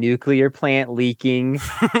like a nuclear plant leaking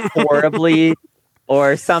horribly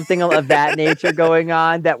or something of that nature going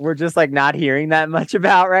on that we're just like not hearing that much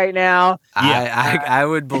about right now. Yeah, I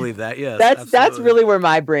would believe that. Yes, that's really where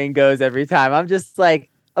my brain goes every time. I'm just like,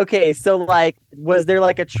 okay, so like, was there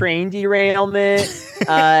like a train derailment?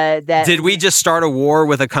 Did we just start a war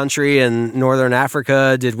with a country in Northern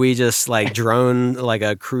Africa? Did we just like drone like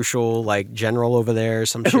a crucial like general over there or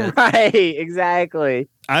some shit? Right, exactly.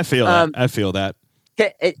 I feel that. I feel that.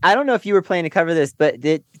 I don't know if you were planning to cover this, but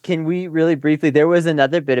can we really briefly? There was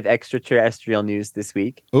another bit of extraterrestrial news this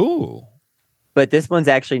week. Ooh, but this one's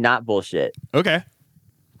actually not bullshit. Okay.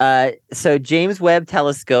 So James Webb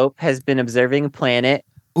Telescope has been observing a planet.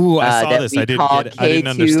 Ooh, I saw this. I didn't get it. I didn't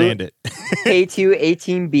understand it.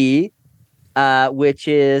 K2-18b, which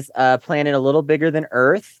is a planet a little bigger than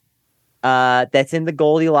Earth. That's in the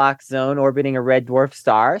Goldilocks zone, orbiting a red dwarf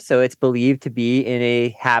star. So it's believed to be in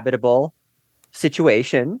a habitable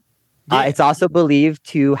situation. Yeah. It's also believed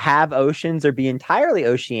to have oceans or be entirely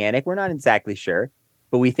oceanic. We're not exactly sure,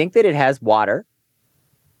 but we think that it has water.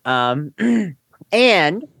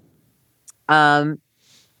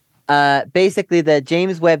 Basically, the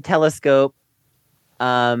James Webb Telescope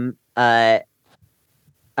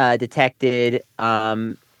detected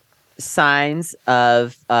signs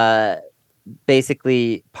of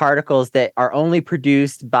basically particles that are only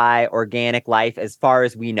produced by organic life, as far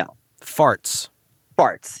as we know. Farts,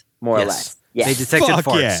 more or less. Yes. They detected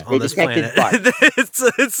farts on this planet.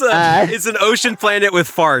 It's an ocean planet with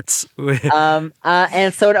farts.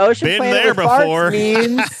 And so an ocean planet with farts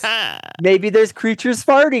means maybe there's creatures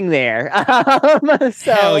farting there.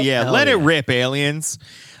 Hell yeah. Let it rip, aliens.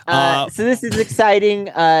 So this is exciting.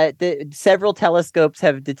 Several telescopes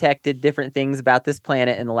have detected different things about this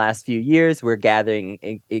planet in the last few years. We're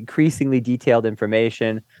gathering increasingly detailed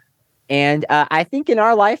information. And I think in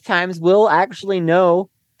our lifetimes, we'll actually know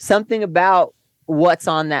something about what's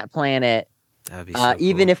on that planet. That'd be so cool.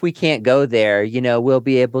 Even if we can't go there, we'll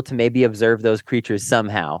be able to maybe observe those creatures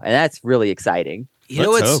somehow. And that's really exciting. You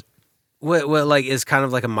know what like is kind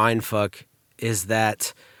of like a mind fuck is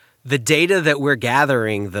that the data that we're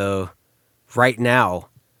gathering though right now,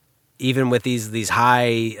 even with these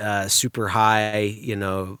high, super high,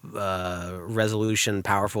 resolution,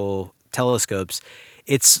 powerful telescopes,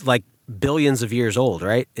 it's like billions of years old,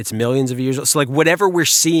 right? It's millions of years old. So like whatever we're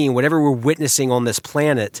seeing, whatever we're witnessing on this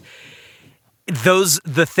planet,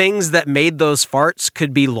 the things that made those farts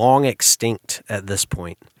could be long extinct at this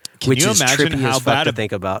point. Which is trippy as fuck to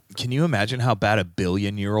think about. Can you imagine how bad a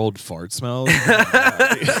billion-year-old fart smells?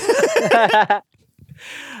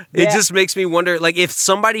 It just makes me wonder, like, if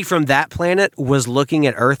somebody from that planet was looking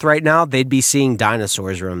at Earth right now, they'd be seeing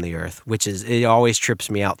dinosaurs roam the Earth, it always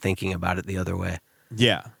trips me out thinking about it the other way.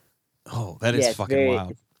 Yeah. Oh, that is fucking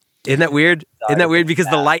wild. Isn't that weird? Isn't that weird? Because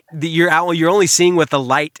the light, you're only seeing with the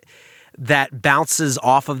light that bounces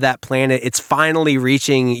off of that planet. It's finally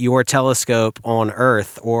reaching your telescope on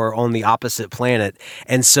Earth or on the opposite planet.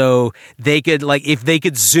 And so they could, like, if they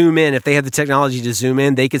could zoom in, if they had the technology to zoom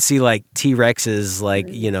in, they could see like T-Rexes, like,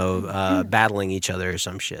 battling each other or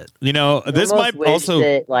some shit. This might also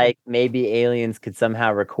that, like, maybe aliens could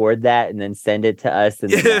somehow record that and then send it to us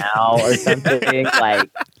in the now or something.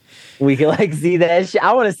 Like, we could like see that shit.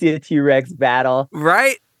 I want to see a T-Rex battle.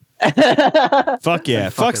 Right? Fuck yeah.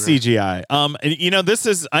 Fuck CGI.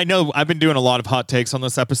 I know I've been doing a lot of hot takes on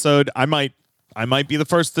this episode. I might be the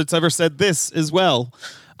first that's ever said this as well.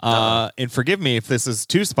 And forgive me if this is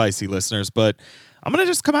too spicy, listeners, but I'm going to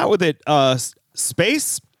just come out with it.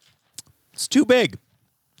 Space, it's too big.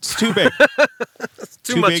 It's too big. It's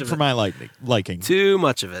too much big for my liking. Too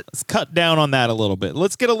much of it. Let's cut down on that a little bit.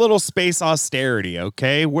 Let's get a little space austerity,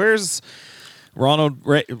 okay? Where's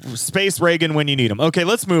Space Reagan when you need him? Okay,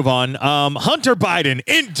 let's move on. Hunter Biden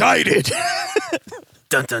indicted.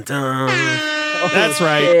 Dun, dun, dun. That's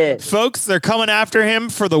right. Shit. Folks, they're coming after him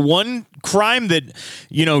for the one crime that,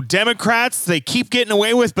 Democrats, they keep getting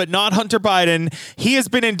away with, but not Hunter Biden. He has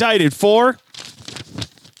been indicted for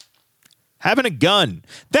having a gun.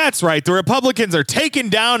 That's right. The Republicans are taking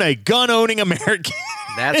down a gun-owning American.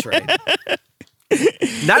 That's right.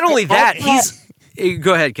 Not only that,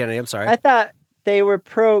 Go ahead, Kennedy. I'm sorry. I thought they were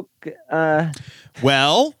pro...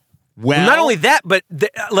 Well... Not only that, but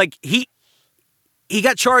he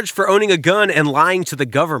got charged for owning a gun and lying to the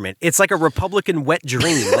government. It's like a Republican wet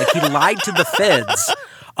dream. Like, he lied to the feds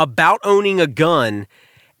about owning a gun,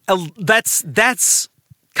 that's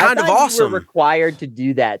kind of awesome. You were required to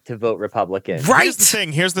do that to vote Republican. Right. Here's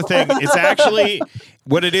the thing. It's actually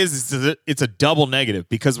what it is it's a double negative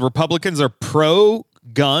because Republicans are pro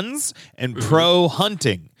guns and pro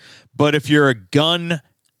hunting. But if you're a gun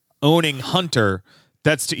owning hunter,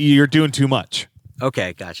 you're doing too much.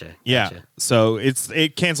 Okay, gotcha. Yeah, so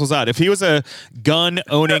it cancels out. If he was a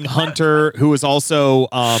gun-owning hunter who was also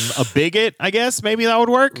a bigot, I guess maybe that would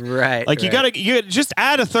work. Right. Like you just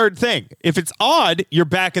add a third thing. If it's odd, you're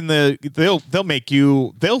back in they'll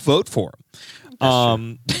vote for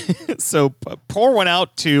him. So pour one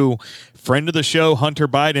out to friend of the show Hunter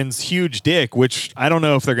Biden's huge dick, which I don't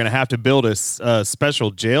know if they're going to have to build a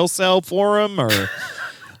special jail cell for him or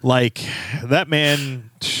like that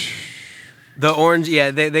man. The orange,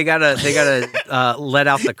 they gotta let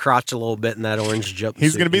out the crotch a little bit in that orange jumpsuit.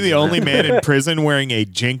 He's gonna be the only man in prison wearing a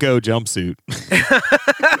Jinko jumpsuit.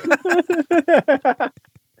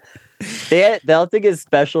 They'll have to get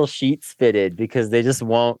special sheets fitted because they just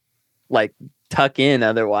won't like tuck in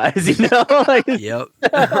otherwise. Yep.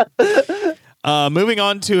 Moving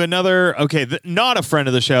on to another, not a friend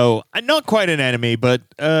of the show, not quite an enemy, but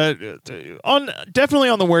definitely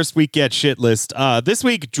on the worst week yet shit list. This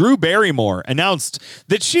week, Drew Barrymore announced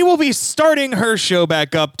that she will be starting her show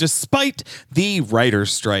back up despite the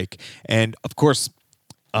writer's strike. And of course,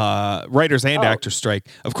 writers and actors strike.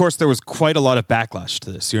 Of course, there was quite a lot of backlash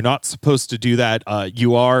to this. You're not supposed to do that.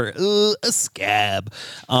 You are a scab.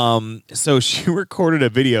 So she recorded a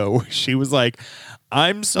video where she was like,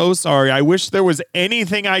 I'm so sorry. I wish there was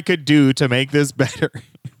anything I could do to make this better.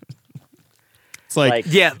 It's like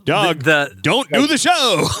Doug, don't do the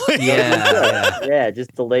show. Yeah,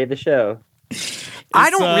 just delay the show. I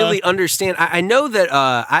don't really understand. I know that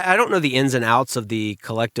I don't know the ins and outs of the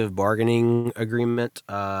collective bargaining agreement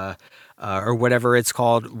or whatever it's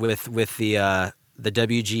called with the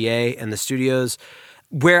WGA and the studios,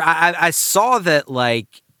 where I saw that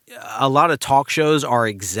like a lot of talk shows are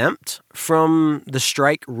exempt from the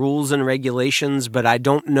strike rules and regulations, but I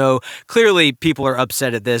don't know. Clearly, people are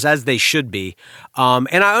upset at this, as they should be.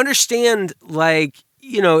 And I understand, like,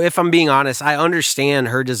 if I'm being honest, I understand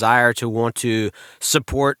her desire to want to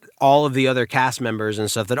support all of the other cast members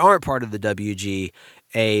and stuff that aren't part of the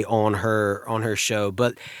WGA on her show.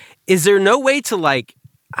 But is there no way to, like,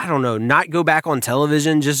 I don't know, not go back on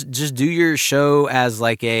television? Just do your show as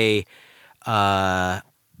like a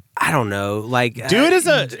I don't know, like do it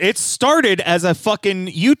it started as a fucking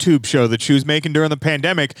YouTube show that she was making during the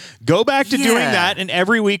pandemic. Go back to doing that, and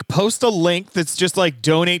every week post a link that's just like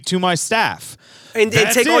donate to my staff. And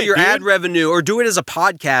take all your ad revenue, or do it as a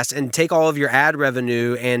podcast and take all of your ad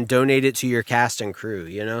revenue and donate it to your cast and crew,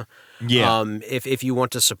 Yeah. If you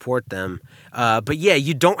want to support them. But yeah,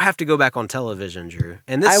 you don't have to go back on television, Drew.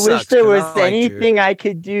 And this I sucks, wish there was Drew. anything I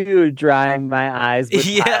could do drying my eyes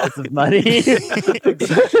with piles of money.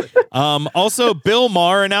 Also, Bill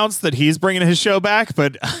Maher announced that he's bringing his show back,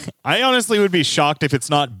 but I honestly would be shocked if it's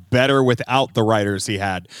not better without the writers he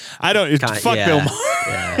had. Fuck Bill Maher.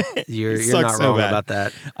 Yeah. You're not wrong about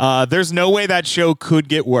that. There's no way that show could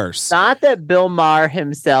get worse. Not that Bill Maher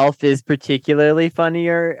himself is particularly funny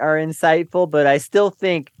or insightful, but I still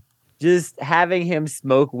think just having him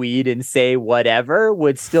smoke weed and say whatever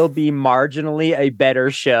would still be marginally a better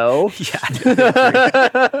show. Yeah,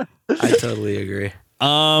 I totally agree.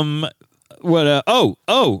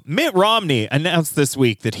 Mitt Romney announced this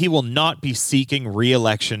week that he will not be seeking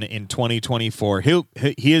re-election in 2024.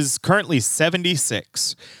 He is currently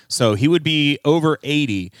 76, so he would be over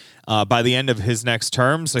 80 by the end of his next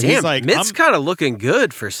term. So he's like, Mitt's kind of looking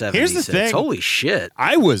good for 76. Here's the thing. Holy shit.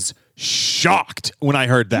 I was shocked when I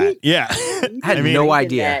heard that. Yeah. I had no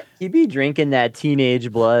idea. He'd be drinking that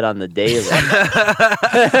teenage blood on the daily.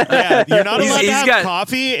 Yeah, you're not allowed to have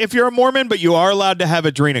coffee if you're a Mormon, but you are allowed to have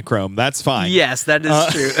adrenochrome. That's fine. Yes, that is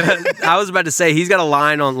true. I was about to say, he's got a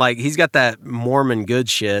line on, like, he's got that Mormon good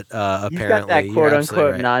shit, apparently. He's got that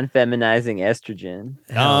quote-unquote non-feminizing estrogen.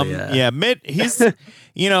 Yeah, Mitt, he's,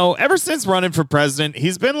 ever since running for president,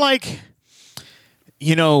 he's been like,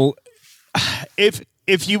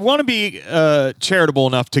 if you want to be charitable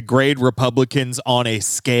enough to grade Republicans on a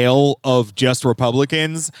scale of just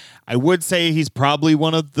Republicans, I would say he's probably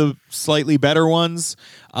one of the slightly better ones.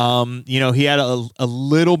 He had a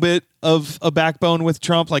little bit of a backbone with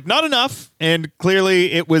Trump, like not enough, and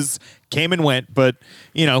clearly it came and went. But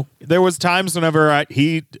there was times whenever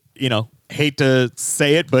he hate to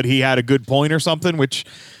say it, but he had a good point or something, which.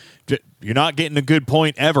 You're not getting a good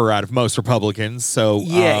point ever out of most Republicans. So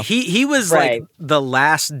yeah, he was like the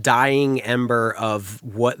last dying ember of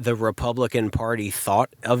what the Republican Party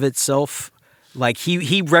thought of itself Like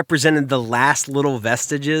he represented the last little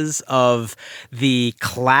vestiges of the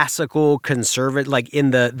classical conservative, like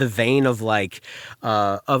in the vein of like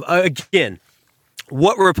again,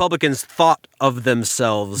 what Republicans thought of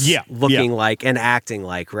themselves looking like and acting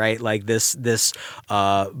like, right? Like this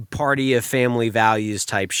party of family values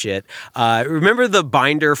type shit. Remember the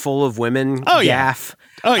binder full of women gaff?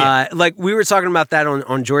 Oh, yeah. Like we were talking about that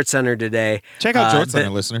on Jort Center today. Check out Jort Center,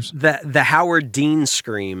 listeners. The Howard Dean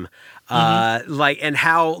scream. Like and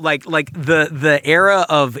how like the era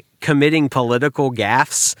of committing political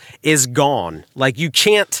gaffes is gone. Like you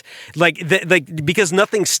can't because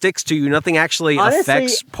nothing sticks to you. Nothing actually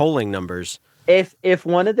affects polling numbers. If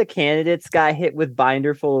one of the candidates got hit with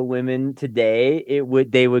binder full of women today,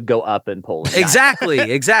 they would go up in polling.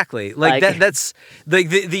 Exactly. Like that's like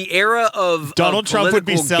the era of Donald Trump would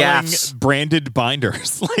be selling gaffes. branded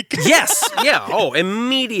binders. Like Yes, yeah. Oh,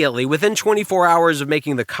 immediately within 24 hours of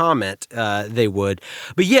making the comment, they would.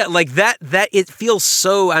 But yeah, like that it feels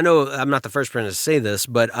so. I know I'm not the first person to say this,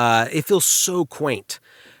 but it feels so quaint.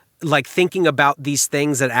 Like thinking about these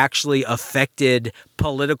things that actually affected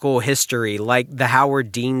political history, like the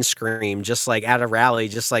Howard Dean scream, just like at a rally,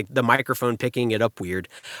 just like the microphone picking it up weird,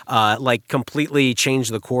 like completely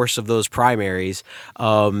changed the course of those primaries.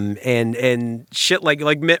 And shit like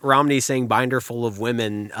Mitt Romney saying binder full of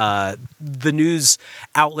women. The news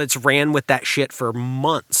outlets ran with that shit for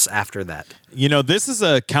months after that. You know, this is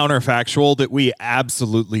a counterfactual that we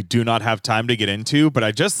absolutely do not have time to get into, but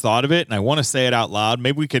I just thought of it and I want to say it out loud.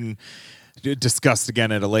 Maybe we can discuss it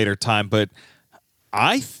again at a later time, but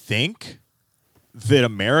I think that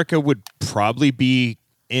America would probably be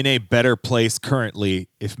in a better place currently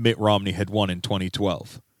if Mitt Romney had won in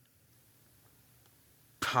 2012.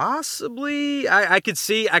 Possibly, I could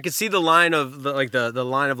see the line of the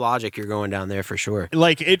line of logic you're going down there for sure.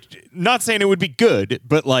 Like it, not saying it would be good,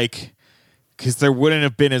 but like, because there wouldn't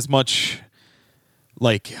have been as much.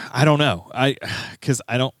 Like, I don't know. I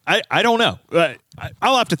don't know.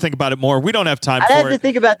 I'll have to think about it more. We don't have time for it. I have to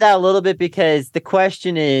think about that a little bit because the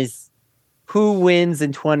question is, who wins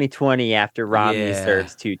in 2020 after Romney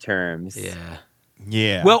serves 2 terms?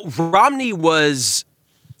 Yeah. Well, Romney was.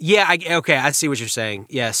 Yeah, I see what you're saying.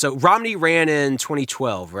 Yeah, so Romney ran in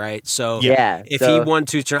 2012, right? So if he won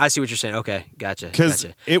 2 terms, I see what you're saying. Okay, gotcha. Because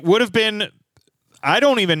it would have been. I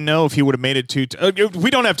don't even know if he would have made it to.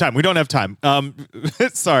 We don't have time.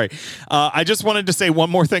 Sorry. I just wanted to say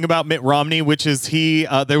one more thing about Mitt Romney, which is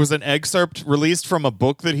there was an excerpt released from a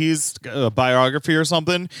book that he's a biography or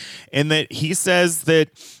something, and that he says that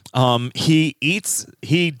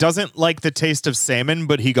he doesn't like the taste of salmon,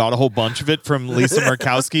 but he got a whole bunch of it from Lisa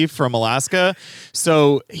Murkowski from Alaska.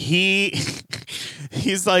 So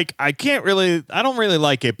he's like, I don't really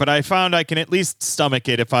like it, but I found I can at least stomach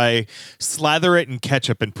it if I slather it in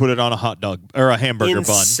ketchup and put it on a hot dog or a hamburger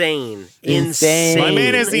bun. Insane. My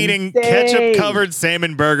man is eating ketchup covered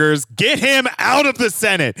salmon burgers. Get him out of the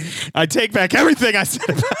Senate. I take back everything I said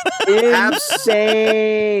about it.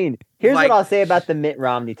 Insane. Here's what I'll say about the Mitt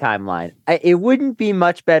Romney timeline. It wouldn't be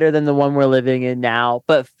much better than the one we're living in now,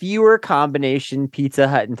 but fewer combination Pizza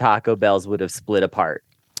Hut and Taco Bells would have split apart.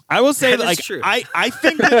 I will say, like, I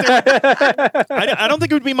think that I don't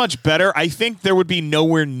think it would be much better. I think there would be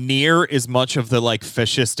nowhere near as much of the like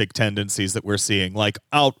fascistic tendencies that we're seeing, like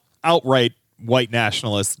outright white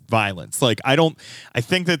nationalist violence. Like, I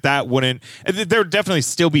think that wouldn't. There would definitely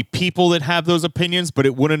still be people that have those opinions, but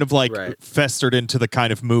it wouldn't have like festered into the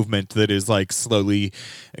kind of movement that is like slowly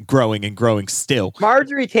growing and growing still.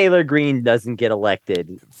 Marjorie Taylor Greene doesn't get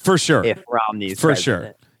elected for sure if Romney's for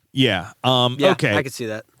president. Sure. Yeah. Okay. I could see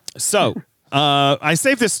that. So, I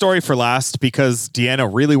saved this story for last because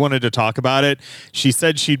Deanna really wanted to talk about it. She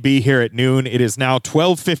said she'd be here at noon. It is now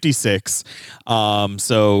 12:56.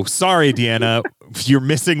 So sorry, Deanna, you're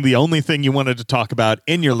missing the only thing you wanted to talk about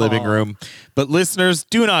in your living room. But listeners,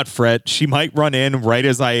 do not fret. She might run in right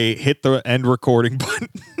as I hit the end recording button.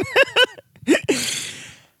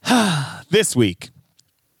 This week,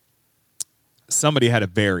 somebody had a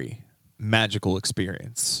very magical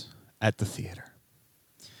experience at the theater.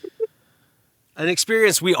 An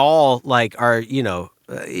experience we all like are,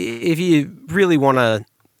 if you really want to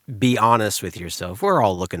be honest with yourself, we're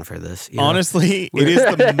all looking for this. Honestly, it is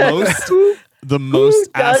the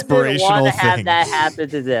most aspirational thing. Have that happen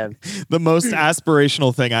to them. The most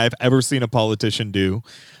aspirational thing I've ever seen a politician do.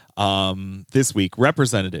 This week,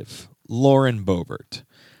 Representative Lauren Boebert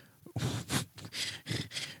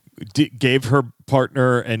gave her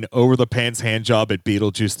partner an over-the-pants hand job at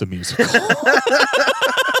Beetlejuice the Musical.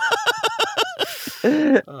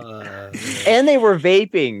 And they were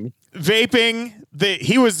vaping.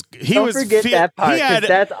 he was Don't forget that part, 'cause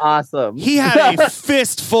that's awesome. He had a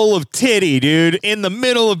fistful of titty, dude, in the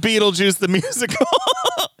middle of Beetlejuice the musical.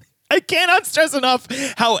 I cannot stress enough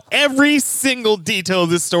how every single detail of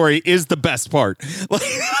this story is the best part.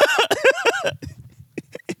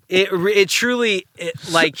 It truly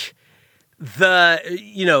like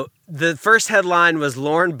the first headline was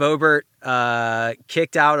Lauren Boebert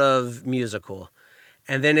kicked out of musical.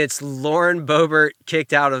 And then it's Lauren Boebert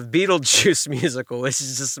kicked out of Beetlejuice musical, which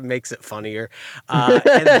just makes it funnier.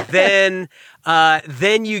 And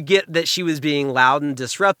then you get that she was being loud and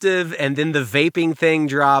disruptive, and then the vaping thing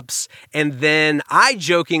drops. And then I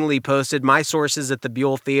jokingly posted my sources at the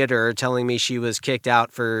Buell Theater telling me she was kicked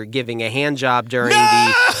out for giving a hand job during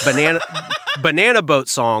the banana boat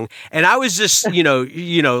song. And I was just,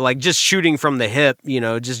 like just shooting from the hip,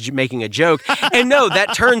 just making a joke. And no,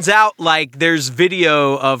 that turns out like there's video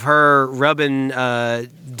of her rubbing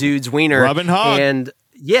dude's wiener. Rubbing hog. And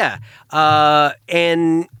yeah.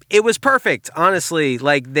 And it was perfect, honestly.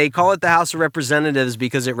 Like, they call it the House of Representatives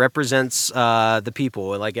because it represents the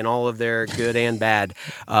people, like in all of their good and bad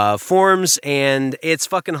forms, and it's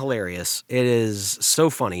fucking hilarious. It is so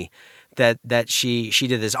funny that she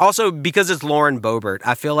did this. Also, because it's Lauren Boebert,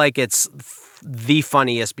 I feel like it's the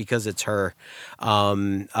funniest because it's her.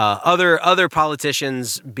 Other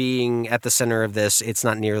politicians being at the center of this, it's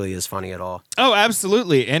not nearly as funny at all. Oh,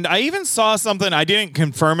 absolutely. And I even saw something, I didn't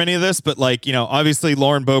confirm any of this, but like, obviously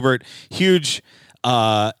Lauren Boebert, huge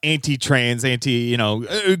anti-trans,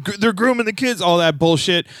 they're grooming the kids, all that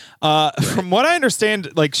bullshit. From what I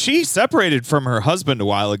understand, like, she separated from her husband a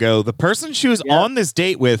while ago. The person she was on this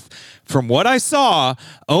date with, from what I saw,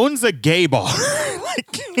 owns a gay bar.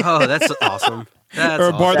 Oh, that's awesome. Or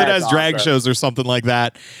a bar that has drag shows or something like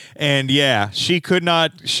that. And yeah, she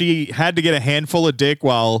had to get a handful of dick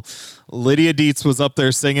while Lydia Dietz was up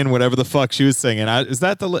there singing whatever the fuck she was singing. Is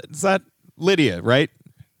that Lydia, right?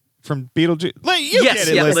 From Beetlejuice? You get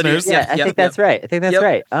it, listeners. Lydia, I think that's right.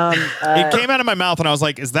 Right. It came out of my mouth and I was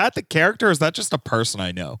like, is that the character or is that just a person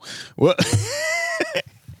I know? What?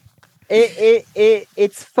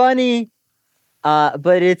 It's funny.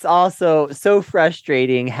 But it's also so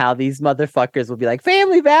frustrating how these motherfuckers will be like,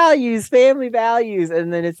 family values.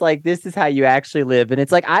 And then it's like, this is how you actually live. And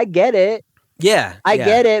it's like, I get it. Yeah. I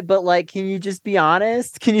get it. But like, can you just be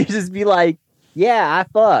honest? Can you just be like, yeah, I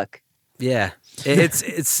fuck. Yeah.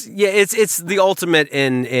 It's the ultimate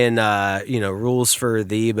in rules for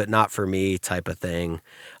thee, but not for me type of thing.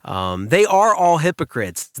 They are all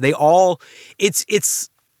hypocrites. They all, it's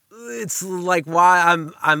like why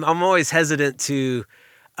I'm always hesitant to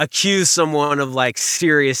accuse someone of like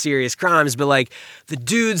serious crimes, but like the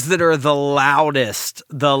dudes that are the loudest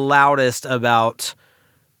about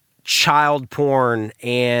child porn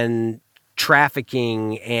and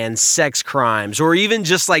trafficking and sex crimes, or even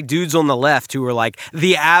just like dudes on the left who are like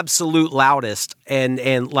the absolute loudest and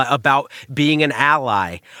about being an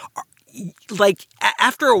ally. Like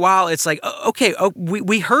after a while, it's like, okay,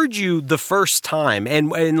 we heard you the first time,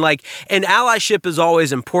 and allyship is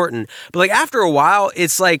always important, but like after a while,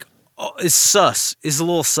 it's like it's sus. It's a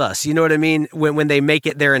little sus. You know what I mean? When they make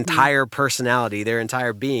it their entire personality, their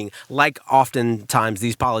entire being, like oftentimes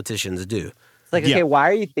these politicians do. It's like, okay, why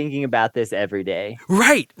are you thinking about this every day?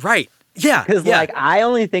 Right. Yeah, because like I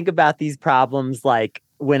only think about these problems like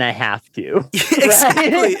when I have to.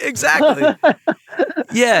 Exactly.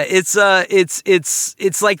 Yeah, it's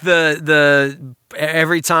like the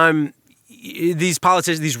every time these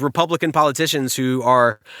politicians, these Republican politicians who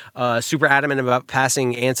are super adamant about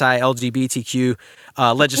passing anti-LGBTQ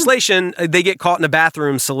legislation, they get caught in a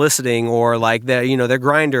bathroom soliciting, or like their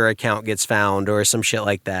Grindr account gets found or some shit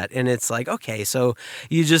like that. And it's like, okay, so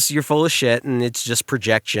you're full of shit and it's just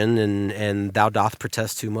projection and thou doth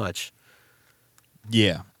protest too much.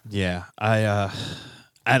 Yeah. I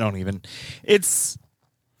don't even. It's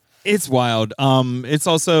wild. It's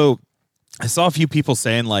also, I saw a few people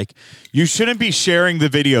saying like, you shouldn't be sharing the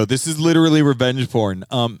video. This is literally revenge porn.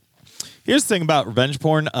 Here's the thing about revenge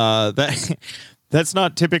porn. That's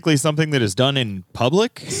not typically something that is done in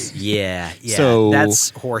public. Yeah. So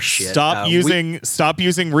that's horseshit. Stop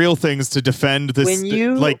using real things to defend this.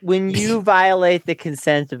 When you violate the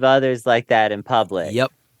consent of others like that in public.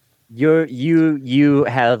 Yep. You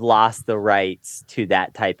have lost the rights to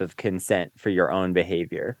that type of consent for your own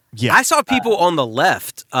behavior. Yeah. I saw people on the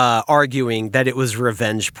left arguing that it was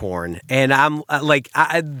revenge porn, and I'm like,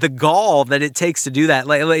 the gall that it takes to do that.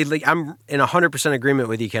 Like I'm in 100% agreement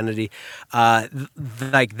with you, Kennedy.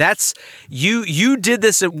 Like that's you did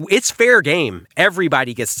this. It's fair game.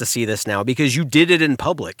 Everybody gets to see this now because you did it in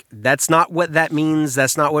public. That's not what that means.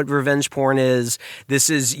 That's not what revenge porn is. This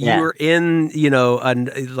is you're in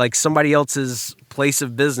like somebody else's place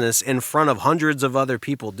of business in front of hundreds of other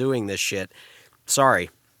people doing this shit. Sorry.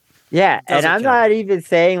 Yeah, and I'm not even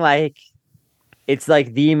saying like it's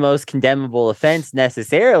like the most condemnable offense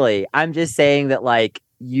necessarily. I'm just saying that like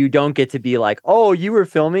you don't get to be like, oh, you were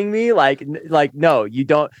filming me, like no, you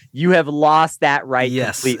don't. You have lost that right.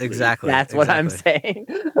 Yes, completely. exactly. That's what I'm saying.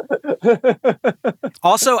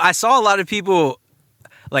 Also, I saw a lot of people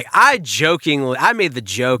like I made the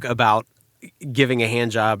joke about giving a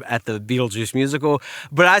hand job at the Beetlejuice musical,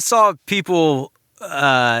 but I saw people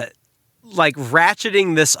like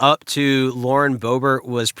ratcheting this up to Lauren Boebert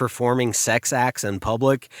was performing sex acts in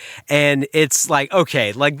public, and it's like,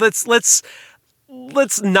 okay, like let's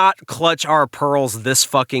not clutch our pearls this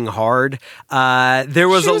fucking hard. There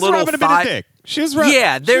was a little thigh. She was rubbing.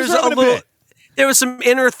 Yeah, there's a little. There was some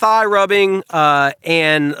inner thigh rubbing,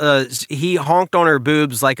 and he honked on her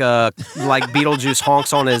boobs like Beetlejuice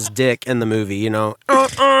honks on his dick in the movie, you know.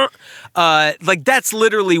 Like that's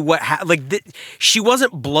literally what she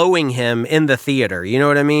wasn't blowing him in the theater, you know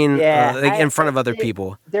what I mean? Yeah, in front of other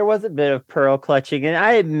people. There was a bit of pearl clutching, and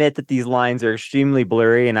I admit that these lines are extremely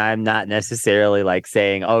blurry, and I'm not necessarily like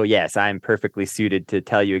saying, "Oh yes, I'm perfectly suited to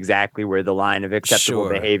tell you exactly where the line of acceptable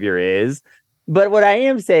behavior is." But what I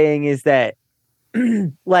am saying is that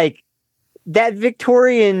like that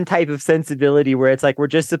Victorian type of sensibility where it's like we're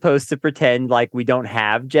just supposed to pretend like we don't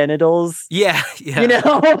have genitals. Yeah. You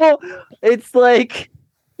know, it's like,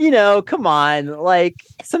 come on. Like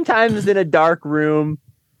sometimes in a dark room,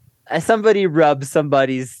 somebody rubs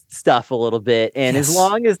somebody's stuff a little bit, and as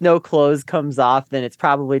long as no clothes comes off, then it's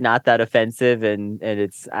probably not that offensive, and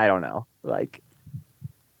it's, I don't know, like.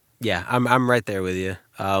 Yeah, I'm right there with you.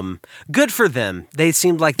 Good for them. They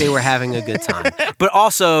seemed like they were having a good time. But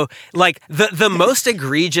also, like, the most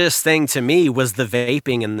egregious thing to me was the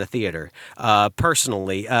vaping in the theater,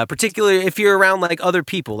 personally. Particularly if you're around, like, other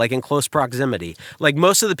people, like, in close proximity. Like,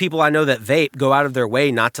 most of the people I know that vape go out of their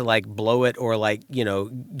way not to, like, blow it or, like,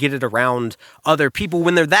 get it around other people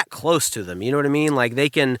when they're that close to them. You know what I mean? Like,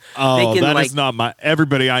 they can... is not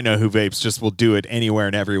everybody I know who vapes just will do it anywhere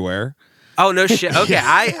and everywhere. Oh, no shit. Okay,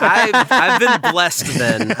 I've been blessed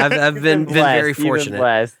then. I've been very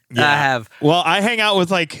fortunate. Yeah. I have. Well, I hang out with,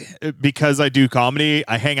 like, because I do comedy,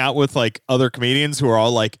 I hang out with, like, other comedians who are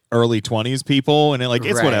all, like, early 20s people, and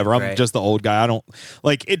it's whatever. I'm just the old guy. I don't,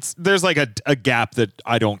 like, there's, like, a gap that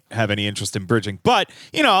I don't have any interest in bridging. But,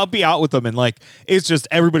 I'll be out with them, and, like, it's just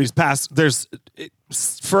everybody's past. There's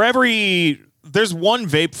one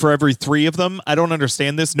vape for every 3 of them. I don't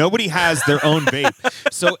understand this. Nobody has their own vape.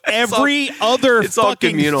 So every other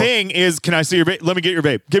fucking thing is, can I see your vape? Let me get your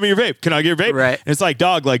vape. Give me your vape. Can I get your vape? Right. And it's like,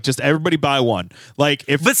 dog, like, just everybody buy one. Like,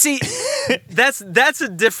 But see, that's a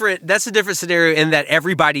different scenario in that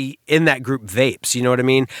everybody in that group vapes. You know what I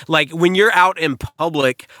mean? Like when you're out in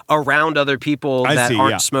public around other people that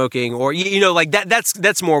aren't smoking, or like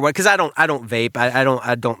that's more what, because I don't vape.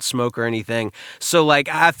 I don't smoke or anything. So like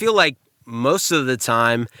I feel like most of the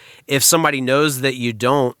time, if somebody knows that you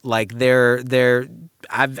don't, like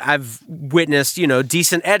I've witnessed,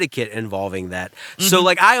 decent etiquette involving that. Mm-hmm. So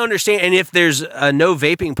like I understand, and if there's a no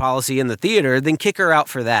vaping policy in the theater, then kick her out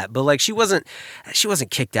for that. But like she wasn't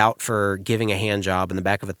kicked out for giving a hand job in the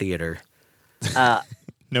back of a theater.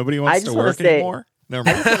 Nobody wants to work anymore. I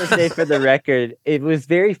just want to say for the record, it was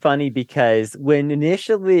very funny because when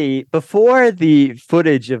initially, before the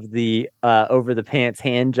footage of the over the pants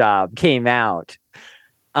hand job came out,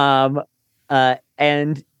 and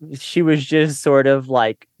she was just sort of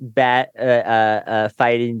like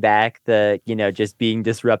fighting back the, just being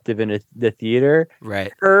disruptive in the theater.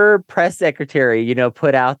 Right. Her press secretary,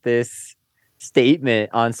 put out this statement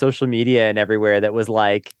on social media and everywhere that was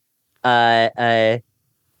like,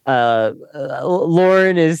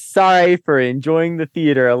 Lauren is sorry for enjoying the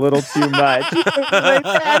theater a little too much. And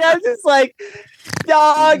I was just like,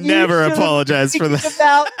 dog, never apologize for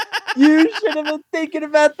that. You should have been thinking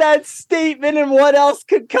about that statement and what else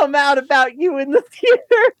could come out about you in the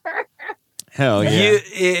theater. Hell yeah.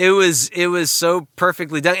 It was so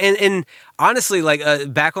perfectly done. And honestly, like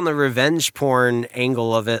back on the revenge porn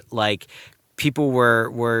angle of it, like people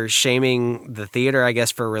were shaming the theater, I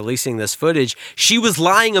guess, for releasing this footage. She was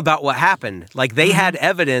lying about what happened. Like they had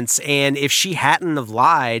evidence, and if she hadn't have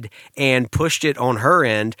lied and pushed it on her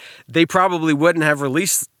end, they probably wouldn't have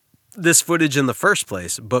released this footage in the first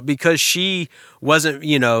place, but because she wasn't,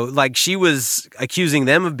 like she was accusing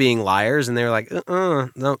them of being liars, and they were like,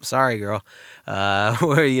 no, sorry, girl.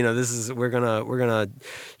 We're gonna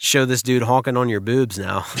show this dude honking on your boobs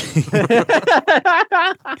now.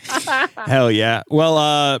 Hell yeah.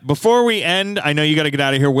 Well, before we end, I know you got to get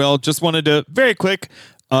out of here, Will. Just wanted to very quick,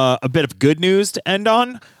 a bit of good news to end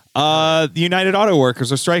on. The United Auto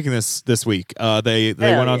Workers are striking this week. They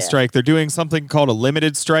went on strike. They're doing something called a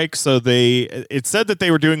limited strike. So it said that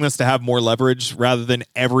they were doing this to have more leverage rather than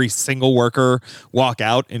every single worker walk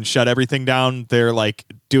out and shut everything down. They're like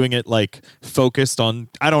doing it like focused on.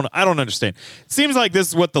 I don't understand. It seems like this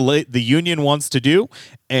is what the union wants to do,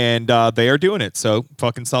 and they are doing it. So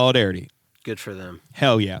fucking solidarity. Good for them.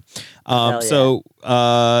 Hell yeah. So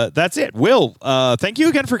that's it. Will, thank you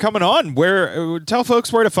again for coming on. Tell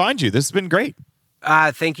folks where to find you. This has been great.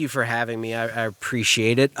 Thank you for having me. I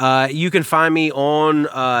appreciate it. You can find me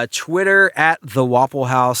on Twitter at the Wapple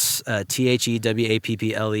House, TheWappleHouse,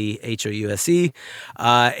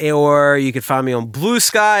 or you can find me on Blue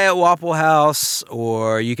Sky at Wapple House,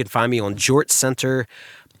 or you can find me on Jort Center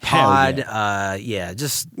Pod.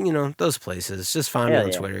 Just those places. Just find me on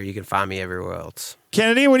Twitter. You can find me everywhere else.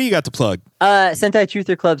 Kennedy, what do you got to plug? Sentai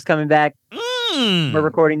Truther Club's coming back. We're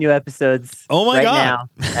recording new episodes. Oh my god!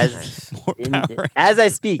 Now, as I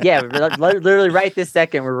speak, literally right this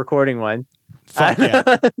second, we're recording one. Fuck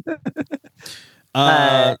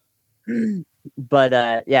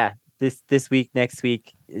yeah. This week, next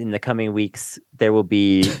week, in the coming weeks, there will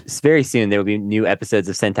be very soon. There will be new episodes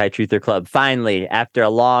of Sentai Truther Club. Finally, after a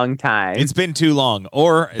long time, it's been too long.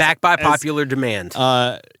 Or back by popular demand.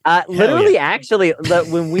 Literally, actually,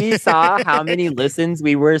 when we saw how many listens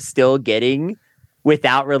we were still getting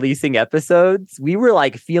without releasing episodes, we were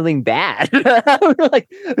like feeling bad. we're like,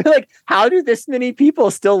 how do this many people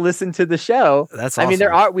still listen to the show? That's awesome. I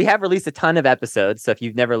mean, we have released a ton of episodes, so if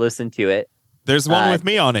you've never listened to it. There's one with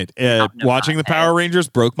me on it. Watching the Power Rangers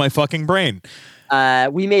broke my fucking brain.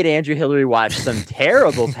 We made Andrew Hillary watch some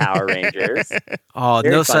terrible Power Rangers. Oh,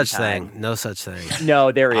 no such thing. No such thing.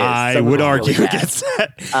 No, there is. I would argue against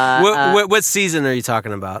that. What season are you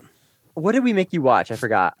talking about? What did we make you watch? I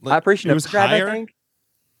forgot. Operation Overdrive, I think.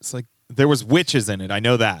 It's like there was witches in it. I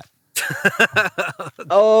know that.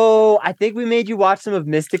 Oh, I think we made you watch some of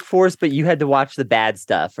Mystic Force, but you had to watch the bad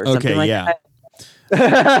stuff or something like that.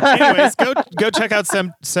 Anyways, go check out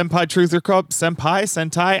Senpai Truther Club.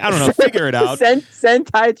 Sentai. I don't know. Figure it out.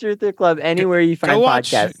 Sentai Truther Club. Anywhere you find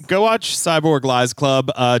podcasts. Go watch Cyborg Lies Club.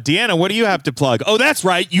 Deanna, what do you have to plug? Oh, that's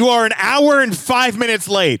right. You are an hour and 5 minutes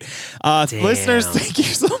late. Listeners, thank you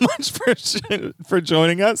so much for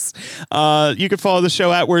joining us. You can follow the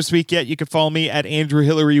show at Worst Week Yet. You can follow me at Andrew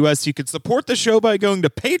Hillary US. You can support the show by going to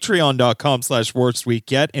patreon.com/Worst Week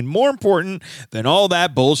Yet. And more important than all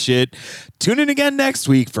that bullshit, tune in again next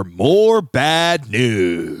week for more bad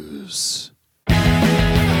news.